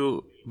his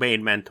 2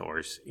 main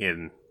mentors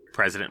in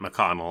President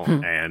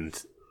McConnell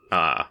and,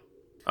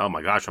 oh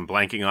my gosh, I'm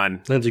blanking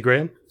on... Lindsey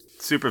Graham?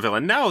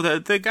 Supervillain. No,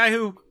 the guy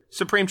who...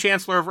 Supreme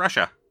Chancellor of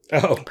Russia.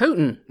 Oh.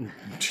 Putin.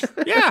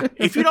 Yeah,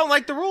 if you don't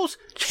like the rules,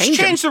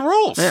 change the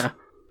rules. Yeah.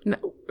 No,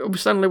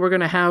 suddenly we're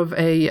going to have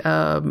a...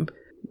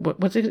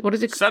 What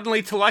is it?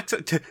 Suddenly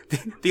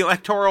the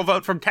electoral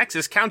vote from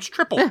Texas counts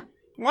triple. Yeah.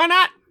 Why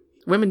not?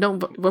 Women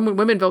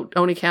vote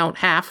only count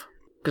half,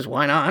 because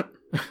why not?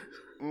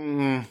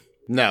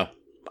 No,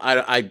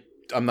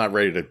 I'm not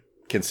ready to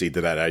concede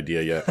to that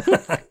idea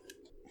yet.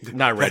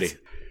 Not ready.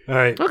 All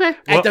right. Okay.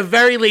 At the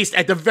very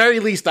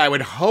least, I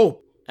would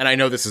hope, and I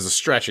know this is a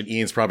stretch, and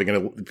Ian's probably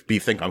going to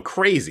think I'm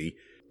crazy,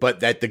 but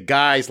that the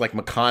guys like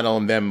McConnell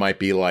and them might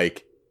be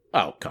like,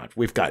 oh God,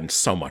 we've gotten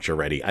so much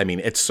already. I mean,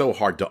 it's so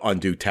hard to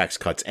undo tax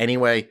cuts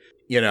anyway.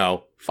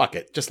 Fuck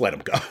it, just let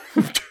them go,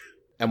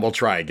 and we'll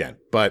try again.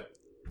 But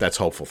that's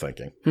hopeful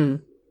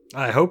thinking.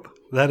 I hope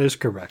that is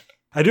correct.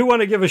 I do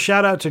want to give a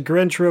shout out to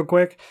Grinch real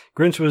quick.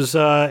 Grinch was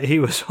he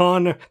was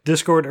on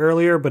Discord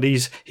earlier, but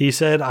he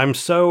said, I'm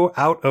so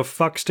out of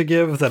fucks to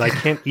give that I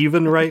can't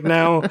even right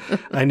now.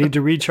 I need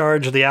to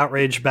recharge the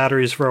outrage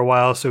batteries for a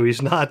while, so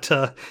he's not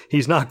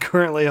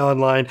currently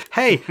online.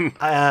 Hey,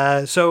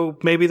 so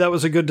maybe that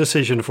was a good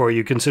decision for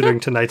you considering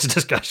tonight's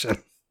discussion.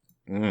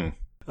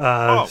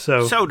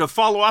 So to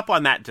follow up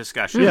on that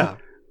discussion, yeah.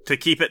 To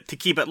keep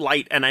it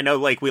light, and I know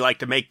we like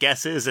to make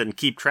guesses and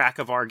keep track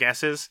of our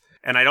guesses.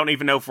 And I don't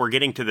even know if we're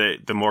getting to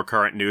the more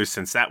current news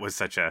since that was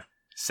such a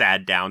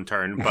sad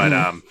downturn.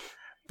 But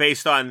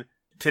based on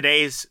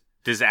today's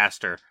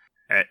disaster,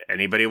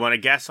 anybody want to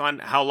guess on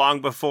how long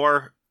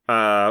before,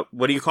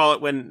 what do you call it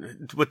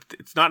when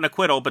it's not an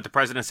acquittal, but the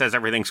president says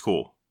everything's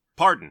cool?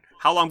 Pardon.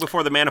 How long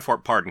before the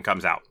Manafort pardon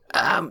comes out?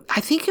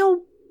 I think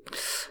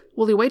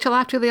will he wait till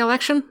after the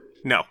election?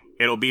 No,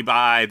 it'll be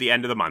by the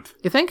end of the month.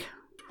 You think?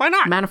 Why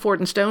not? Manafort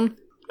and Stone?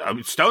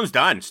 Stone's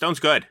done.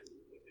 Stone's good.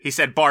 He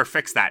said, Barr,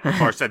 fix that.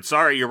 Barr said,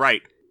 sorry, you're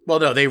right.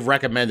 Well, no, they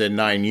recommended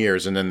 9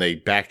 years, and then they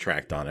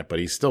backtracked on it, but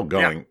he's still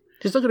going. Yeah.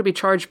 He's still going to be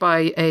charged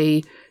by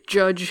a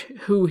judge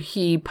who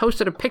he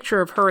posted a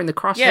picture of her in the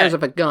crosshairs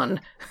of a gun.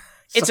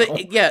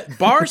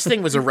 Barr's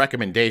thing was a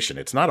recommendation.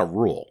 It's not a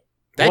rule.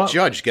 That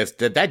judge gets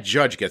to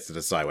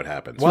decide what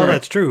happens. Well,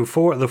 that's true.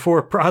 The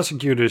 4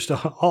 prosecutors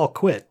all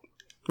quit.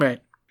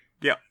 Right.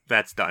 Yeah,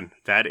 that's done.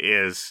 That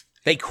is...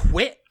 They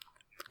quit?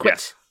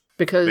 Yes.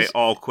 Because... They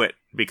all quit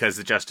because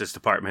the Justice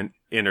Department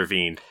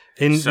intervened.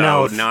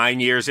 Now 9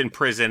 years in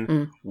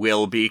prison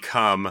will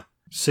become...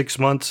 6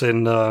 months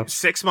in...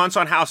 6 months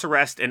on house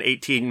arrest and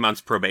 18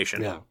 months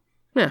probation. Yeah.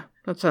 Yeah,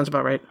 that sounds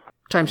about right.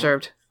 Time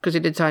served. Because he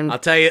did time... I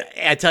tell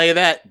you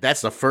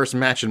that's the first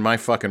match in my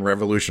fucking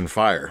Revolution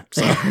fire.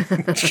 So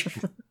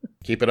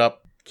keep it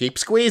up. Keep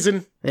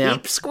squeezing. Yeah.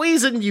 Keep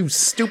squeezing, you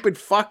stupid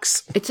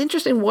fucks. It's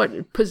interesting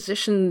what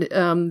position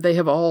they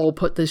have all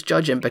put this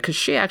judge in, because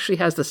she actually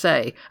has the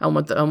say on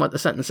what the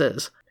sentence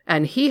is.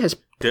 And he has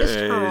pissed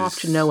her off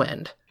to no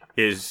end.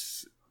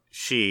 Is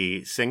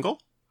she single?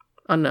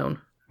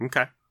 Unknown.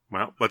 Okay.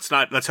 Well,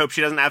 let's hope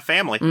she doesn't have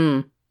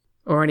family.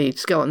 Or any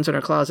skeletons in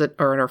her closet,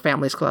 or in her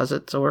family's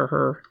closets, or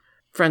her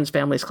friends'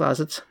 families'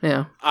 closets.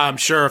 Yeah. I'm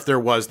sure if there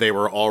was, they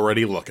were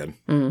already looking.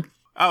 Mm.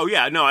 Oh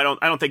yeah, no, I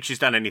don't think she's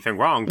done anything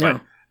wrong,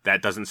 but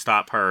that doesn't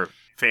stop her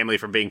family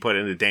from being put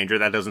into danger.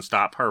 That doesn't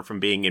stop her from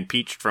being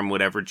impeached from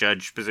whatever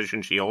judge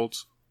position she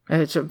holds.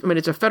 And it's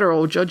a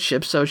federal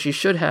judgeship, so she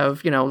should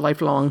have,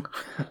 lifelong.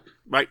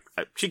 Right,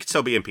 she could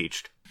still be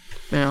impeached.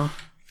 Yeah.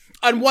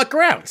 On what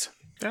grounds?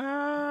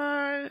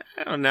 I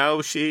don't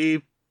know.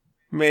 She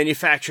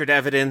manufactured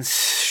evidence.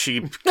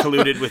 She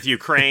colluded with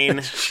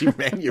Ukraine. She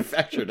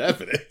manufactured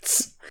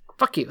evidence.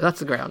 Fuck you. That's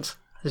the grounds,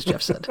 as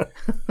Jeff said.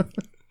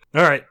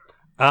 All right.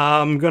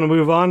 I'm going to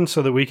move on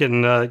so that we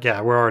can,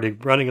 we're already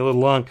running a little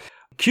long.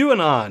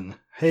 QAnon.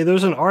 Hey,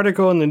 there's an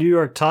article in the New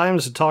York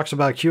Times that talks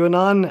about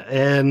QAnon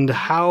and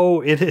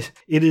how it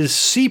is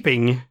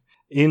seeping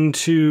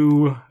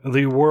into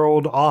the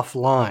world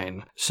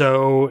offline.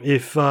 So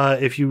if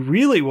you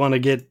really want to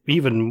get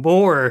even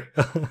more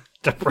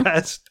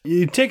depressed,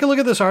 you take a look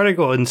at this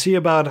article and see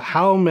about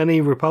how many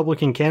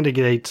Republican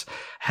candidates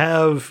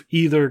have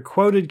either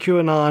quoted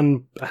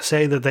QAnon,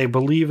 say that they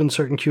believe in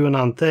certain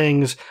QAnon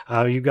things.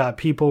 You've got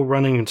people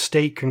running in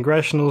state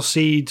congressional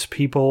seats,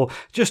 people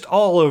just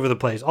all over the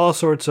place, all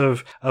sorts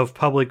of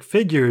public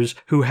figures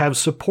who have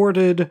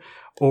supported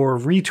or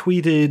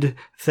retweeted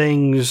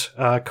things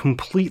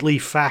completely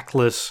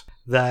factless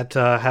that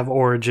have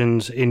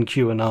origins in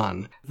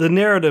QAnon. The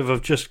narrative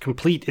of just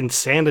complete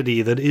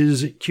insanity that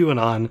is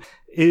QAnon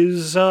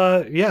is,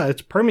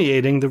 it's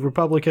permeating the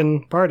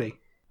Republican Party.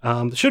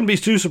 It shouldn't be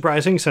too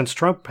surprising since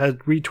Trump had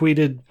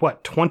retweeted,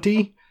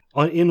 20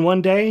 in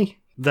one day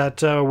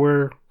that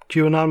were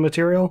QAnon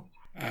material?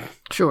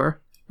 Sure.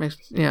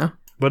 Yeah.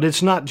 But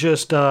it's not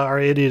just our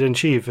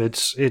idiot-in-chief,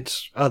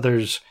 it's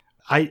others.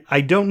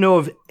 I don't know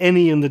of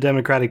any in the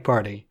Democratic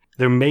Party.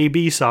 There may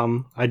be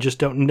some, I just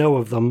don't know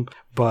of them,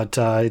 but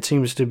it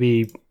seems to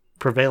be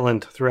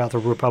prevalent throughout the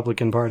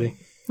Republican Party.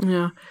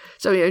 Yeah.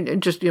 So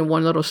just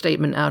one little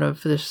statement out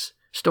of this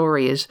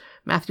story is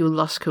Matthew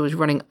Lusk, who is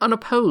running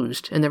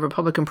unopposed in the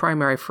Republican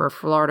primary for a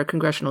Florida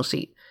congressional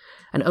seat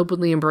and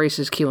openly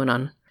embraces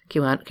QAnon.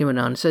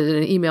 QAnon says in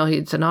an email,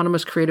 its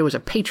anonymous creator was a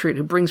patriot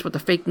who brings what the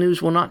fake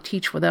news will not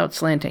teach without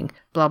slanting.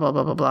 Blah, blah,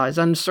 blah, blah, blah. Is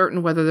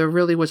uncertain whether there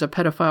really was a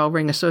pedophile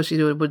ring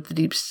associated with the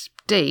deep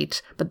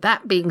state. But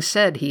that being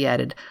said, he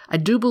added, I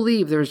do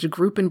believe there is a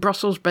group in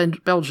Brussels,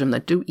 Belgium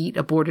that do eat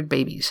aborted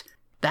babies.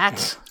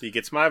 That's... He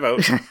gets my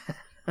vote.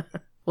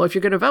 Well, if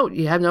you're going to vote,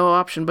 you have no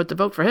option but to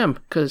vote for him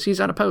because he's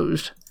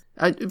unopposed.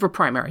 For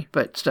primary,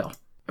 but still.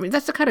 I mean,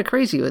 that's the kind of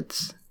crazy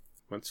it's...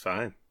 That's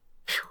fine.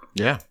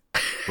 Yeah.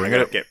 Bring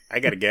it up. I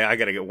gotta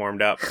get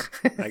warmed up.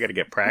 I gotta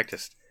get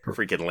practiced.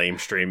 Freaking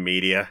lamestream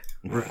media.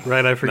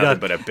 Right, I forgot. Nothing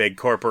but a big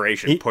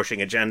corporation pushing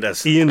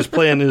agendas. Ian's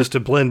plan is to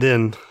blend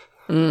in.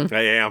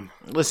 I am.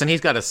 Listen,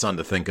 he's got a son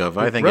to think of.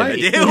 I think. Right.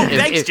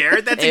 Thanks,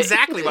 Jared. That's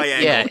exactly my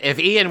angle. Yeah, if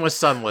Ian was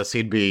sonless,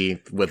 he'd be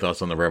with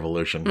us on the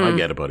revolution. I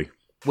get it, buddy.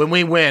 When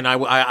we win,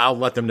 I'll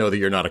let them know that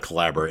you're not a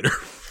collaborator.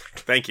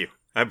 Thank you.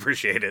 I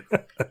appreciate it.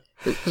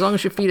 As long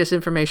as you feed us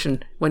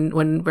information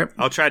when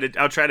I'll try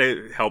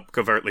to help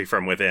covertly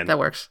from within. That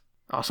works.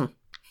 Awesome.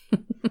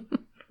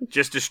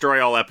 Just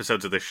destroy all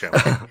episodes of this show.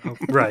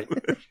 Right.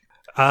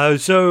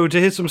 So to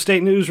hit some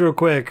state news real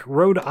quick,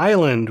 Rhode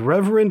Island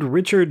Reverend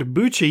Richard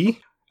Bucci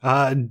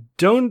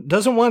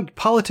doesn't want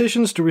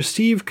politicians to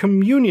receive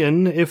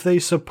communion if they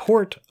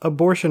support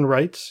abortion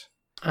rights.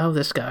 Oh,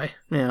 this guy.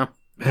 Yeah.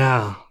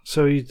 Yeah.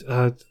 So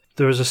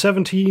there was a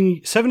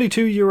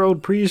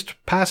 72-year-old priest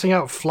passing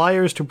out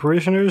flyers to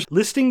parishioners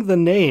listing the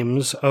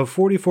names of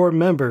 44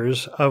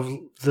 members of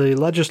the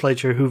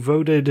legislature who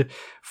voted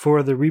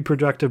for the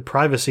Reproductive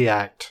Privacy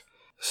Act.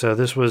 So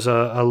this was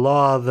a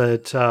law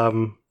that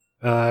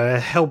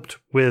helped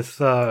with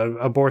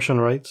abortion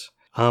rights.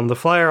 The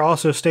flyer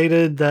also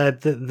stated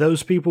that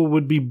those people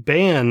would be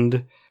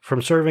banned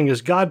from serving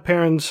as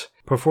godparents,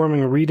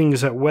 performing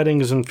readings at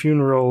weddings and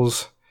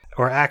funerals,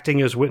 or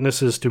acting as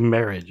witnesses to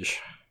marriage.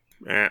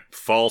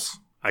 False.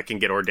 I can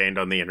get ordained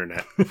on the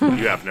internet.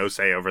 You have no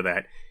say over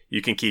that.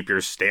 You can keep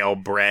your stale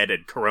bread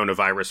and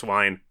coronavirus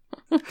wine.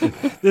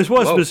 There's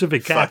one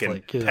specific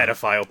Catholic. Fucking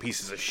pedophile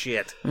pieces of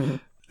shit. Mm-hmm.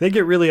 They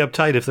get really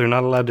uptight if they're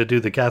not allowed to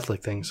do the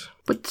Catholic things.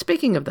 But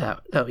speaking of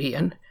that, though,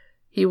 Ian,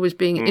 he was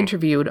being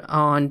interviewed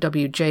on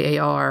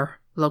WJAR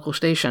local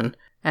station,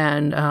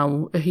 and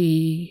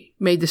he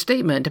made the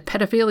statement,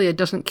 pedophilia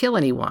doesn't kill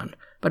anyone,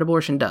 but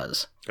abortion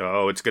does.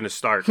 Oh, it's going to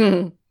start.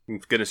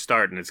 It's going to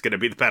start, and it's going to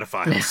be the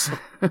pedophiles.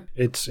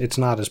 It's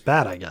not as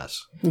bad, I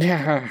guess.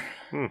 Yeah.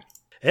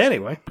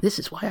 Anyway. This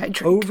is why I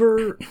drink.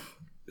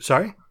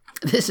 Sorry?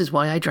 This is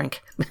why I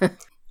drink.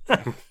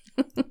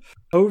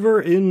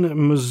 Over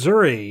in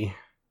Missouri,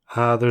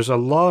 there's a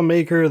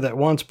lawmaker that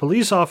wants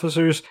police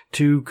officers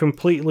to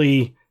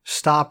completely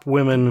stop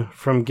women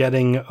from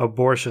getting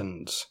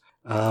abortions.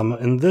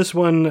 And this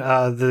one,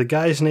 the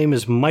guy's name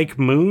is Mike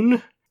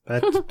Moon.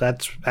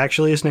 That's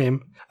actually his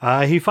name.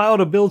 He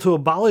filed a bill to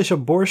abolish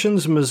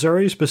abortions in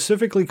Missouri,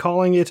 specifically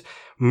calling it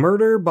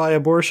murder by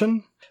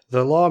abortion.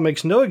 The law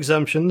makes no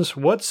exemptions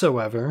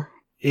whatsoever.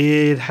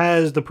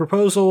 The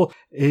proposal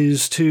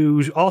is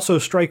to also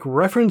strike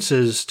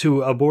references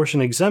to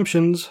abortion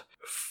exemptions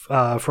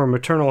for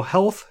maternal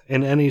health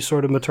in any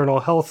sort of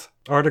maternal health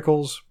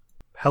articles,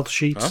 health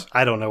sheets. Huh?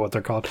 I don't know what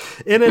they're called.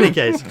 In any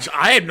case.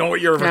 I didn't know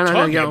what you were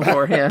talking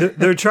about.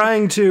 They're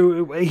trying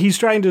to, he's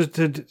trying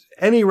to,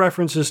 any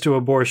references to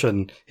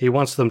abortion, he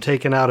wants them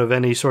taken out of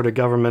any sort of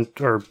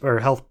government or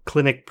health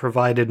clinic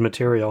provided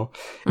material.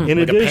 In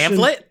like addition, a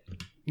pamphlet?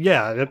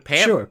 Yeah,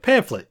 sure.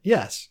 Pamphlet,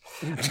 yes.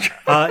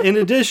 In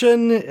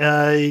addition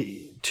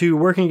to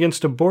working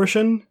against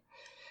abortion,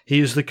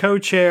 he's the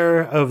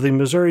co-chair of the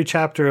Missouri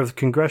chapter of the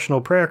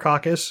Congressional Prayer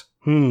Caucus.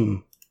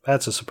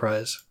 That's a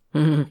surprise.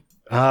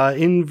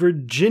 In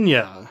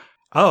Virginia.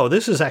 Oh,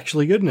 this is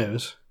actually good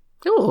news.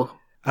 Ooh.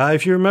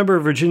 If you remember,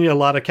 Virginia, a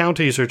lot of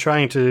counties are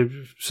trying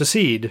to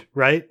secede,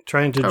 right?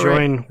 Trying to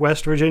join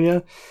West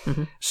Virginia.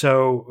 Mm-hmm.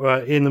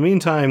 So, in the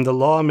meantime, the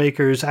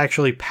lawmakers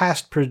actually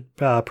passed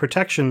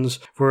protections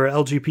for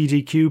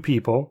LGBTQ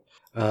people,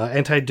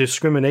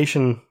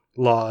 anti-discrimination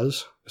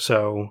laws.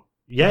 So,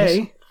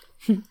 yay.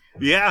 Nice.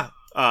 Yeah.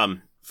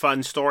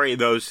 Fun story.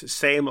 Those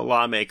same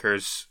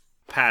lawmakers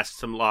passed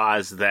some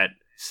laws that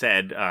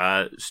said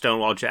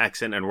Stonewall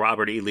Jackson and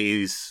Robert E.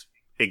 Lee's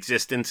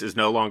existence is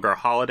no longer a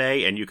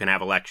holiday, and you can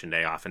have election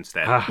day off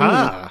instead.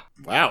 Aha!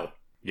 Wow.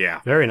 Yeah.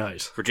 Very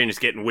nice. Virginia's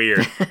getting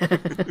weird.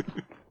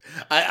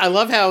 I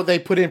love how they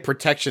put in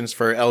protections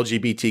for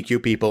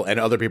LGBTQ people, and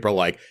other people are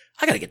like,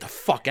 I gotta get the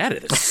fuck out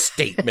of this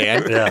state,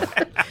 man. Yeah.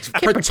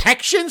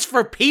 Protections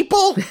for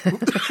people?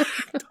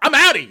 I'm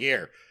out of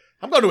here.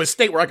 I'm going to a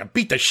state where I can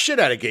beat the shit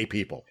out of gay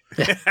people.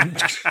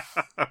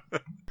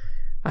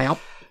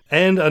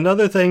 And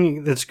another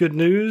thing that's good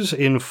news,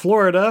 in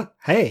Florida,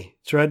 hey,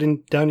 it's right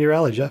down your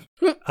alley, Jeff.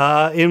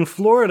 In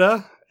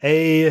Florida,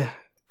 a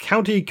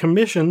county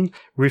commission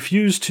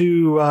refused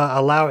to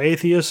allow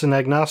atheists and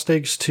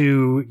agnostics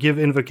to give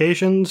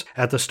invocations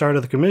at the start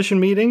of the commission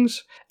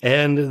meetings,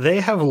 and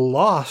they have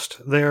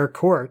lost their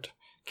court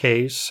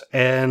case,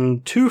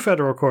 and 2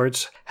 federal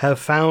courts have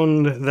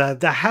found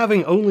that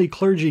having only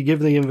clergy give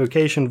the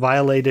invocation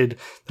violated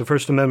the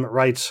First Amendment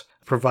rights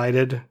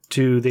provided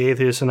to the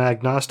atheists and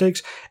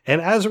agnostics, and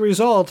as a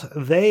result,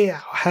 they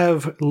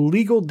have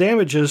legal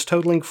damages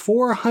totaling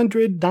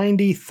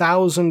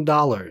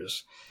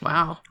 $490,000.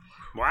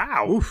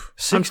 Wow. Oof.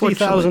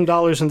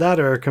 $60,000 in that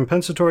are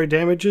compensatory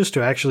damages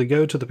to actually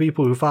go to the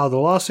people who filed the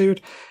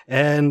lawsuit,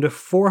 and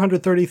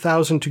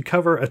 $430,000 to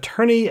cover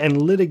attorney and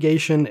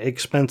litigation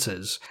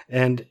expenses.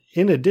 And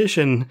in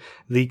addition,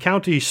 the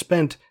county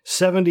spent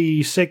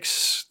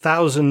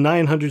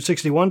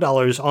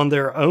 $76,961 on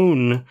their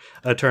own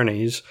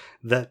attorneys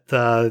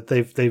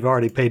that they've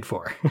already paid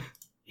for,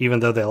 even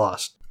though they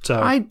lost.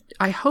 So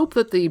I hope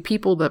that the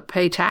people that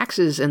pay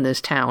taxes in this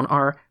town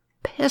are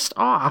pissed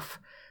off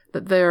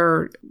that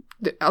their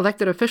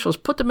elected officials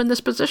put them in this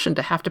position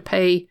to have to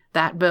pay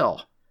that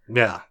bill.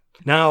 Yeah.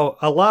 Now,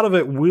 a lot of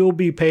it will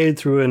be paid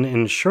through an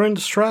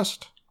insurance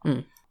trust,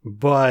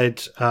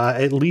 but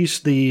at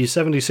least the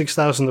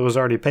 $76,000 that was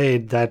already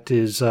paid,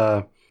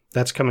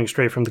 that's coming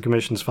straight from the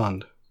commission's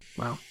fund.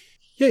 Wow.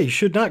 Yeah, you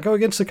should not go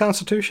against the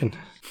Constitution.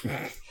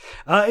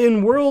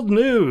 In world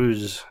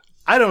news,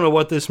 I don't know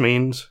what this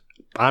means.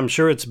 I'm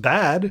sure it's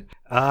bad.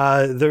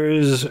 There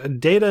is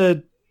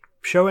data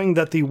showing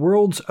that the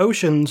world's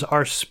oceans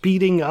are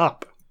speeding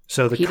up.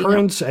 So the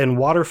currents and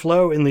water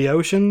flow in the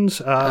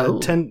oceans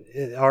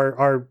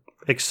are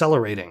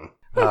accelerating.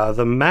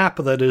 The map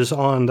that is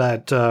on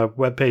that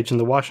webpage in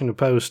the Washington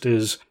Post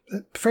is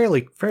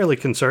fairly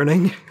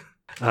concerning.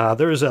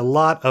 There is a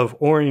lot of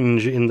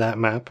orange in that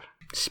map.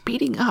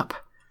 Speeding up.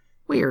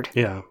 Weird.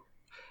 Yeah.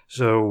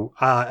 So,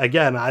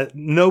 again,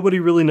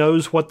 nobody really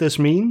knows what this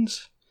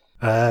means.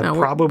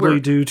 Probably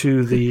due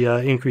to the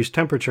increased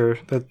temperature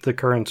that the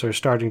currents are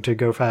starting to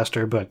go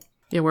faster, but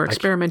yeah, we're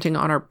experimenting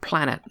on our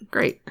planet.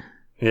 Great.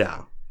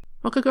 Yeah.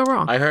 What could go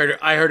wrong? I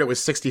heard it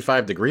was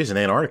 65 degrees in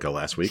Antarctica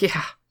last week.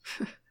 Yeah.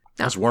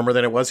 That's warmer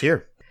than it was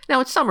here.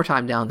 Now it's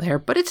summertime down there,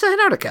 but it's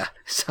Antarctica,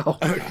 so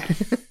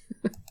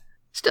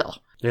still.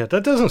 Yeah,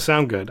 that doesn't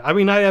sound good. I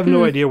mean, I have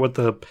no idea what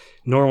the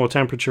normal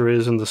temperature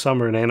is in the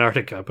summer in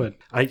Antarctica, but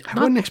I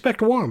wouldn't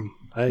expect warm.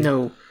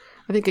 No.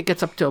 I think it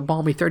gets up to a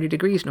balmy 30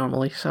 degrees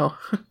normally, so.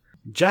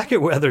 Jacket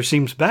weather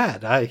seems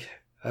bad. I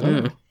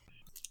don't know.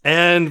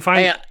 And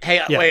finally.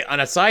 Wait,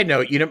 on a side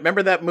note, you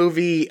remember that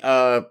movie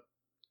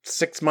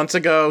 6 months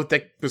ago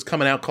that was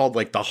coming out called,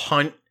 like, The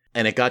Hunt,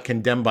 and it got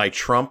condemned by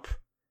Trump,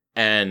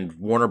 and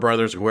Warner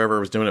Brothers, whoever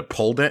was doing it,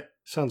 pulled it?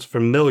 Sounds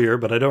familiar,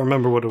 but I don't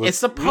remember what it was. It's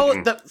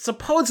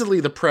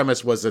supposedly the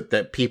premise was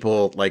that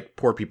people, like,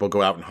 poor people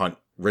go out and hunt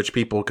rich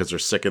people because they're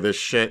sick of this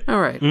shit. All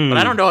right. But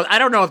I don't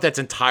know if that's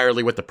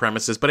entirely what the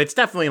premise is, but it's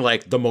definitely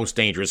like the most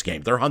dangerous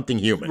game. They're hunting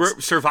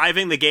humans.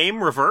 Surviving the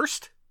game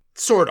reversed?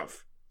 Sort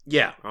of.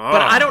 Yeah. Oh.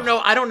 But I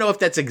don't know if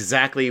that's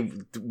exactly,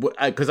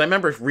 because I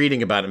remember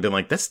reading about it and being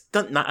like, I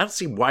don't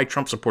see why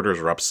Trump supporters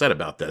are upset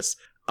about this.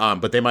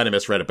 But they might have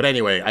misread it. But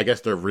anyway, I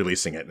guess they're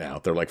releasing it now.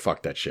 They're like,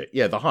 fuck that shit.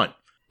 Yeah, The Hunt.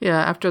 Yeah,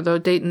 after the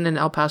Dayton and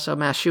El Paso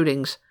mass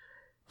shootings,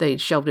 they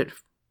shelved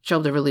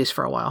the release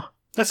for a while.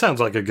 That sounds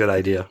like a good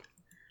idea.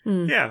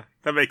 Yeah,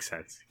 that makes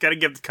sense. Got to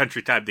give the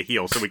country time to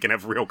heal so we can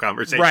have a real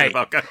conversation Right.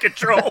 about gun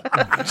control.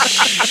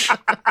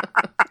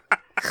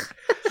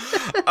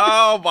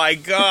 Oh my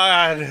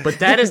God! But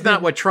that is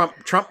not what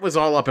Trump was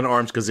all up in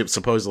arms because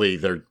supposedly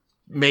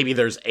maybe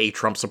there's a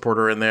Trump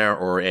supporter in there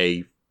or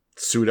a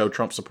pseudo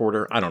Trump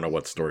supporter. I don't know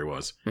what the story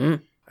was.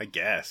 I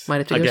guess Might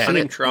have to go see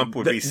hunting it. Trump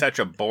would be such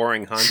a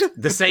boring hunt.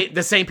 The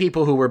same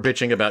people who were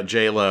bitching about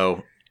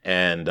J-Lo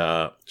and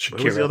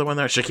who was the other one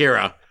there?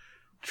 Shakira.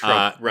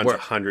 Trump runs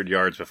 100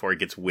 yards before he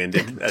gets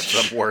winded.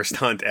 That's the worst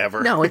hunt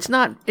ever. No, it's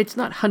not. It's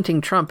not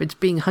hunting Trump. It's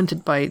being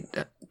hunted by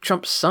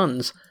Trump's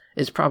sons.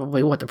 Is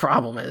probably what the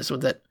problem is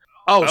with it.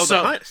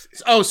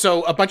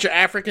 So a bunch of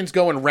Africans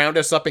go and round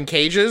us up in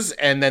cages,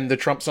 and then the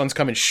Trump sons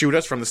come and shoot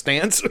us from the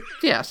stands,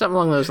 Yeah, something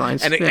along those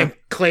lines. and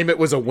claim it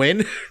was a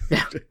win.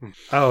 Yeah.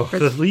 Oh,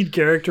 the lead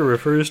character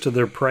refers to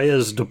their prey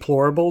as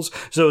deplorables,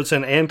 so it's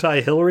an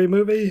anti-Hillary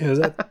movie? Is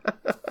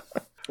that?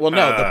 Well,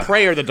 no, the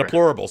prey are the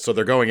deplorables, so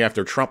they're going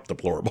after Trump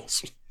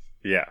deplorables.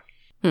 Yeah.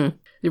 The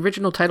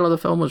original title of the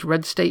film was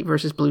Red State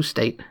versus Blue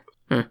State.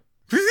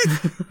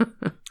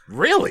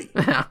 Really?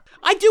 Yeah.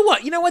 I do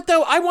want, you know what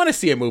though? I want to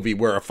see a movie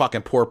where a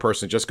fucking poor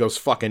person just goes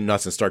fucking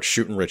nuts and starts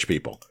shooting rich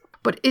people.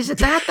 But is it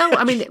that though?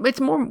 I mean, it's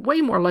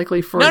way more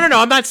likely for. No.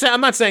 I'm not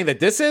saying that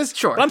this is.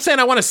 Sure. But I'm saying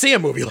I want to see a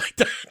movie like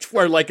that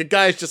where like a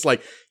guy's just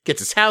like gets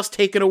his house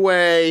taken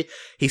away.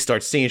 He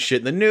starts seeing shit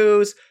in the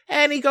news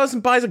and he goes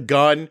and buys a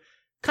gun,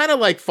 kind of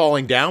like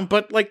Falling Down,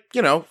 but like,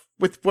 you know,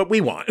 with what we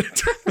want.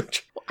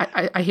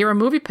 I hear a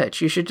movie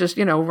pitch. You should just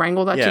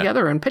wrangle that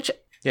together and pitch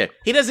it. Yeah.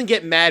 He doesn't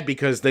get mad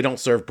because they don't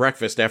serve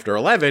breakfast after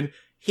 11.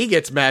 He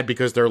gets mad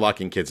because they're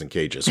locking kids in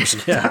cages or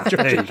something. Yeah,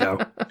 there you go.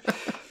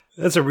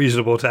 That's a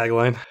reasonable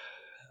tagline.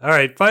 All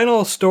right,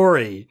 final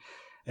story.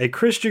 A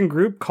Christian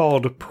group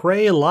called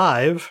Pray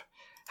Live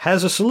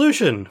has a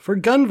solution for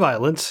gun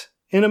violence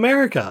in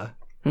America.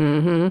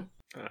 Mm-hmm.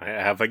 I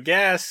have a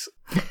guess.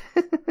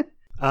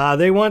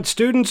 They want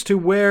students to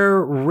wear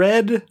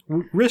red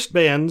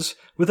wristbands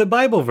with a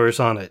Bible verse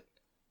on it.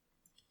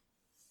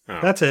 Oh.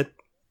 That's it.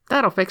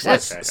 That'll fix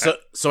it. Okay.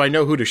 So I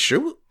know who to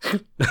shoot?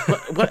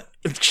 What?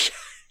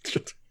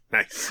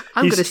 Nice.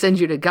 I'm going to send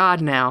you to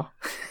God now.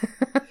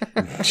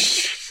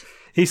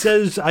 He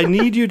says, I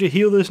need you to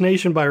heal this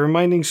nation by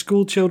reminding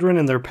school children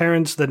and their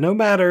parents that no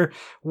matter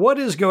what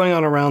is going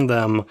on around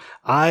them,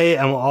 I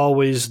am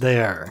always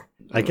there.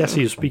 I guess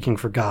he is speaking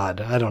for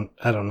God. I don't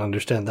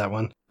understand that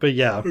one. But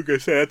yeah. Like I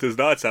said, that does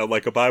not sound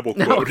like a Bible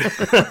quote.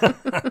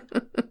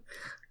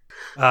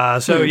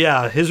 So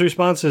yeah, his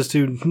response is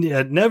to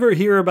never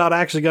hear about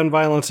acts of gun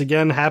violence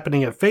again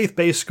happening at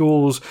faith-based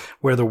schools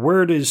where the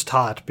word is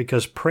taught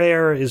because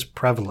prayer is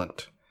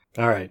prevalent.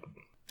 All right.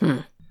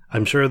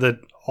 I'm sure that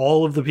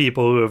all of the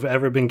people who have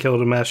ever been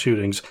killed in mass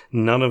shootings,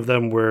 none of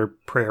them were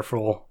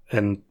prayerful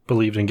and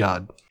believed in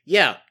God.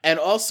 Yeah, and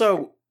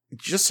also,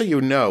 just so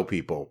you know,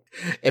 people,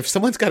 if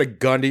someone's got a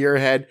gun to your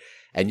head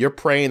and you're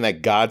praying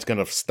that God's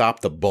going to stop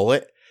the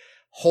bullet,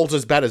 holds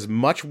about as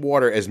much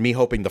water as me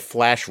hoping the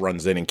Flash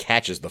runs in and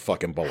catches the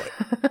fucking bullet.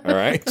 All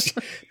right?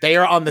 They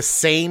are on the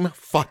same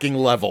fucking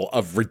level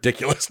of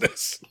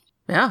ridiculousness.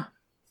 Yeah.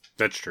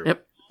 That's true.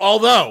 Yep.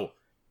 Although,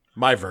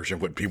 my version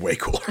would be way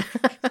cooler.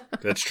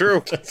 That's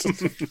true.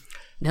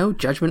 No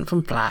judgment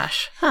from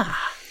Flash.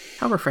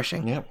 How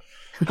refreshing. Yep.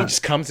 He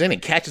just comes in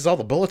and catches all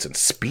the bullets and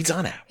speeds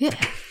on out. Yeah.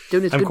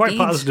 Doing his I'm good quite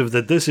deeds. positive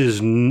that this is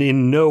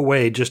in no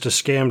way just a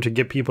scam to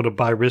get people to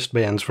buy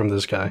wristbands from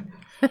this guy.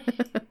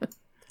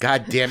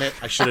 God damn it.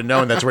 I should have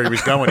known that's where he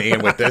was going,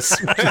 Ian, with this.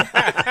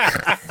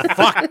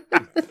 Fuck.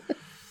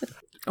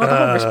 Oh, the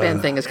whole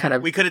wristband thing is kind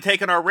of... We could have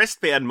taken our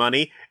wristband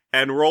money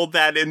and rolled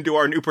that into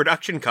our new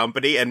production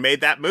company and made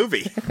that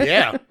movie.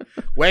 Yeah.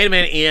 Wait a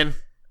minute, Ian.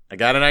 I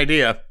got an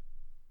idea.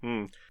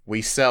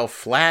 We sell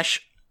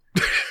Flash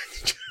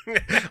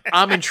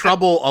I'm in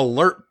trouble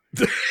alert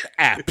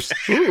apps,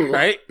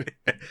 right?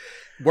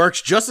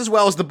 Works just as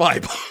well as the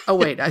Bible. Oh,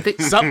 wait, I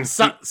think...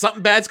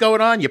 Something bad's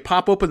going on. You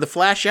pop open the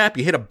Flash app,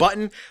 you hit a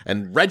button,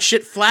 and red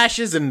shit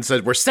flashes and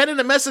says, we're sending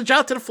a message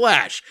out to the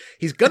Flash.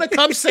 He's going to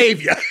come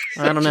save you.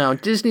 I don't know.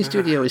 Disney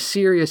Studio is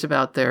serious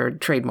about their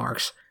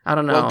trademarks. I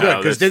don't know. Well, good,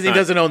 because Disney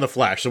doesn't own the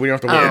Flash, so we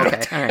don't have to worry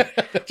about it. All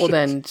right. Well,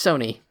 then,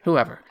 Sony,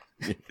 whoever.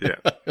 Yeah.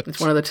 It's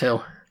one of the two.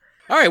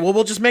 All right, well,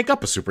 we'll just make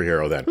up a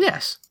superhero then.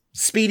 Yes.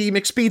 Speedy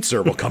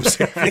McSpeedster will come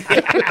save you.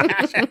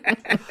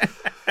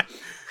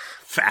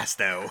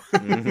 Fasto.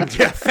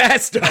 Yeah,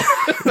 Fasto.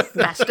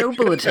 Fasto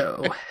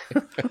Bulleto.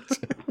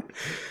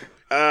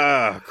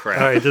 Oh,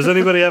 crap. All right, does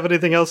anybody have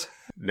anything else?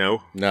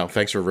 No. No,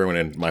 thanks for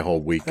ruining my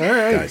whole week, All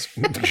right. guys.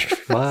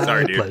 My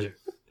Sorry, dude. pleasure.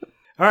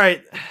 All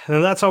right,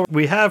 and that's all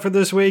we have for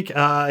this week.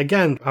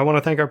 Again, I want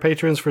to thank our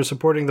patrons for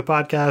supporting the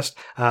podcast.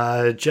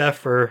 Jeff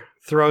for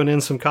throwing in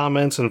some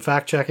comments and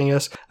fact-checking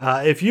us.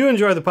 If you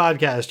enjoy the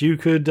podcast, you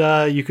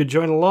could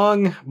join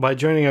along by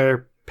joining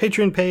our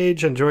Patreon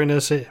page and join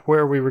us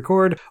where we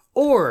record,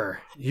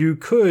 or you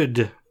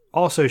could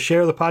also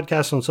share the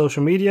podcast on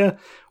social media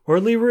or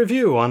leave a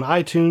review on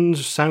iTunes,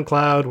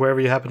 SoundCloud,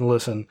 wherever you happen to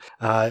listen.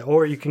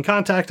 Or you can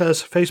contact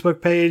us,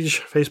 Facebook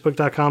page,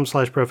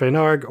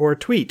 facebook.com/profanearg, or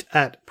tweet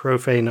at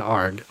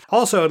profanearg.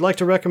 Also, I'd like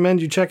to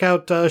recommend you check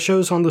out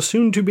shows on the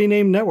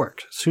soon-to-be-named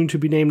network,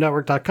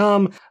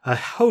 soon-to-be-named-network.com, a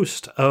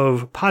host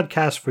of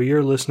podcasts for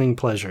your listening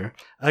pleasure.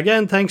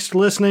 Again, thanks for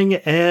listening,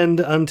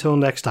 and until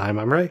next time,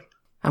 I'm Ray.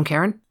 I'm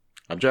Karen.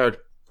 I'm Jared.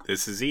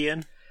 This is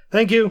Ian.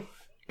 Thank you.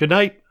 Good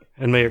night,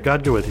 and may your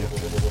God go with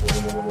you.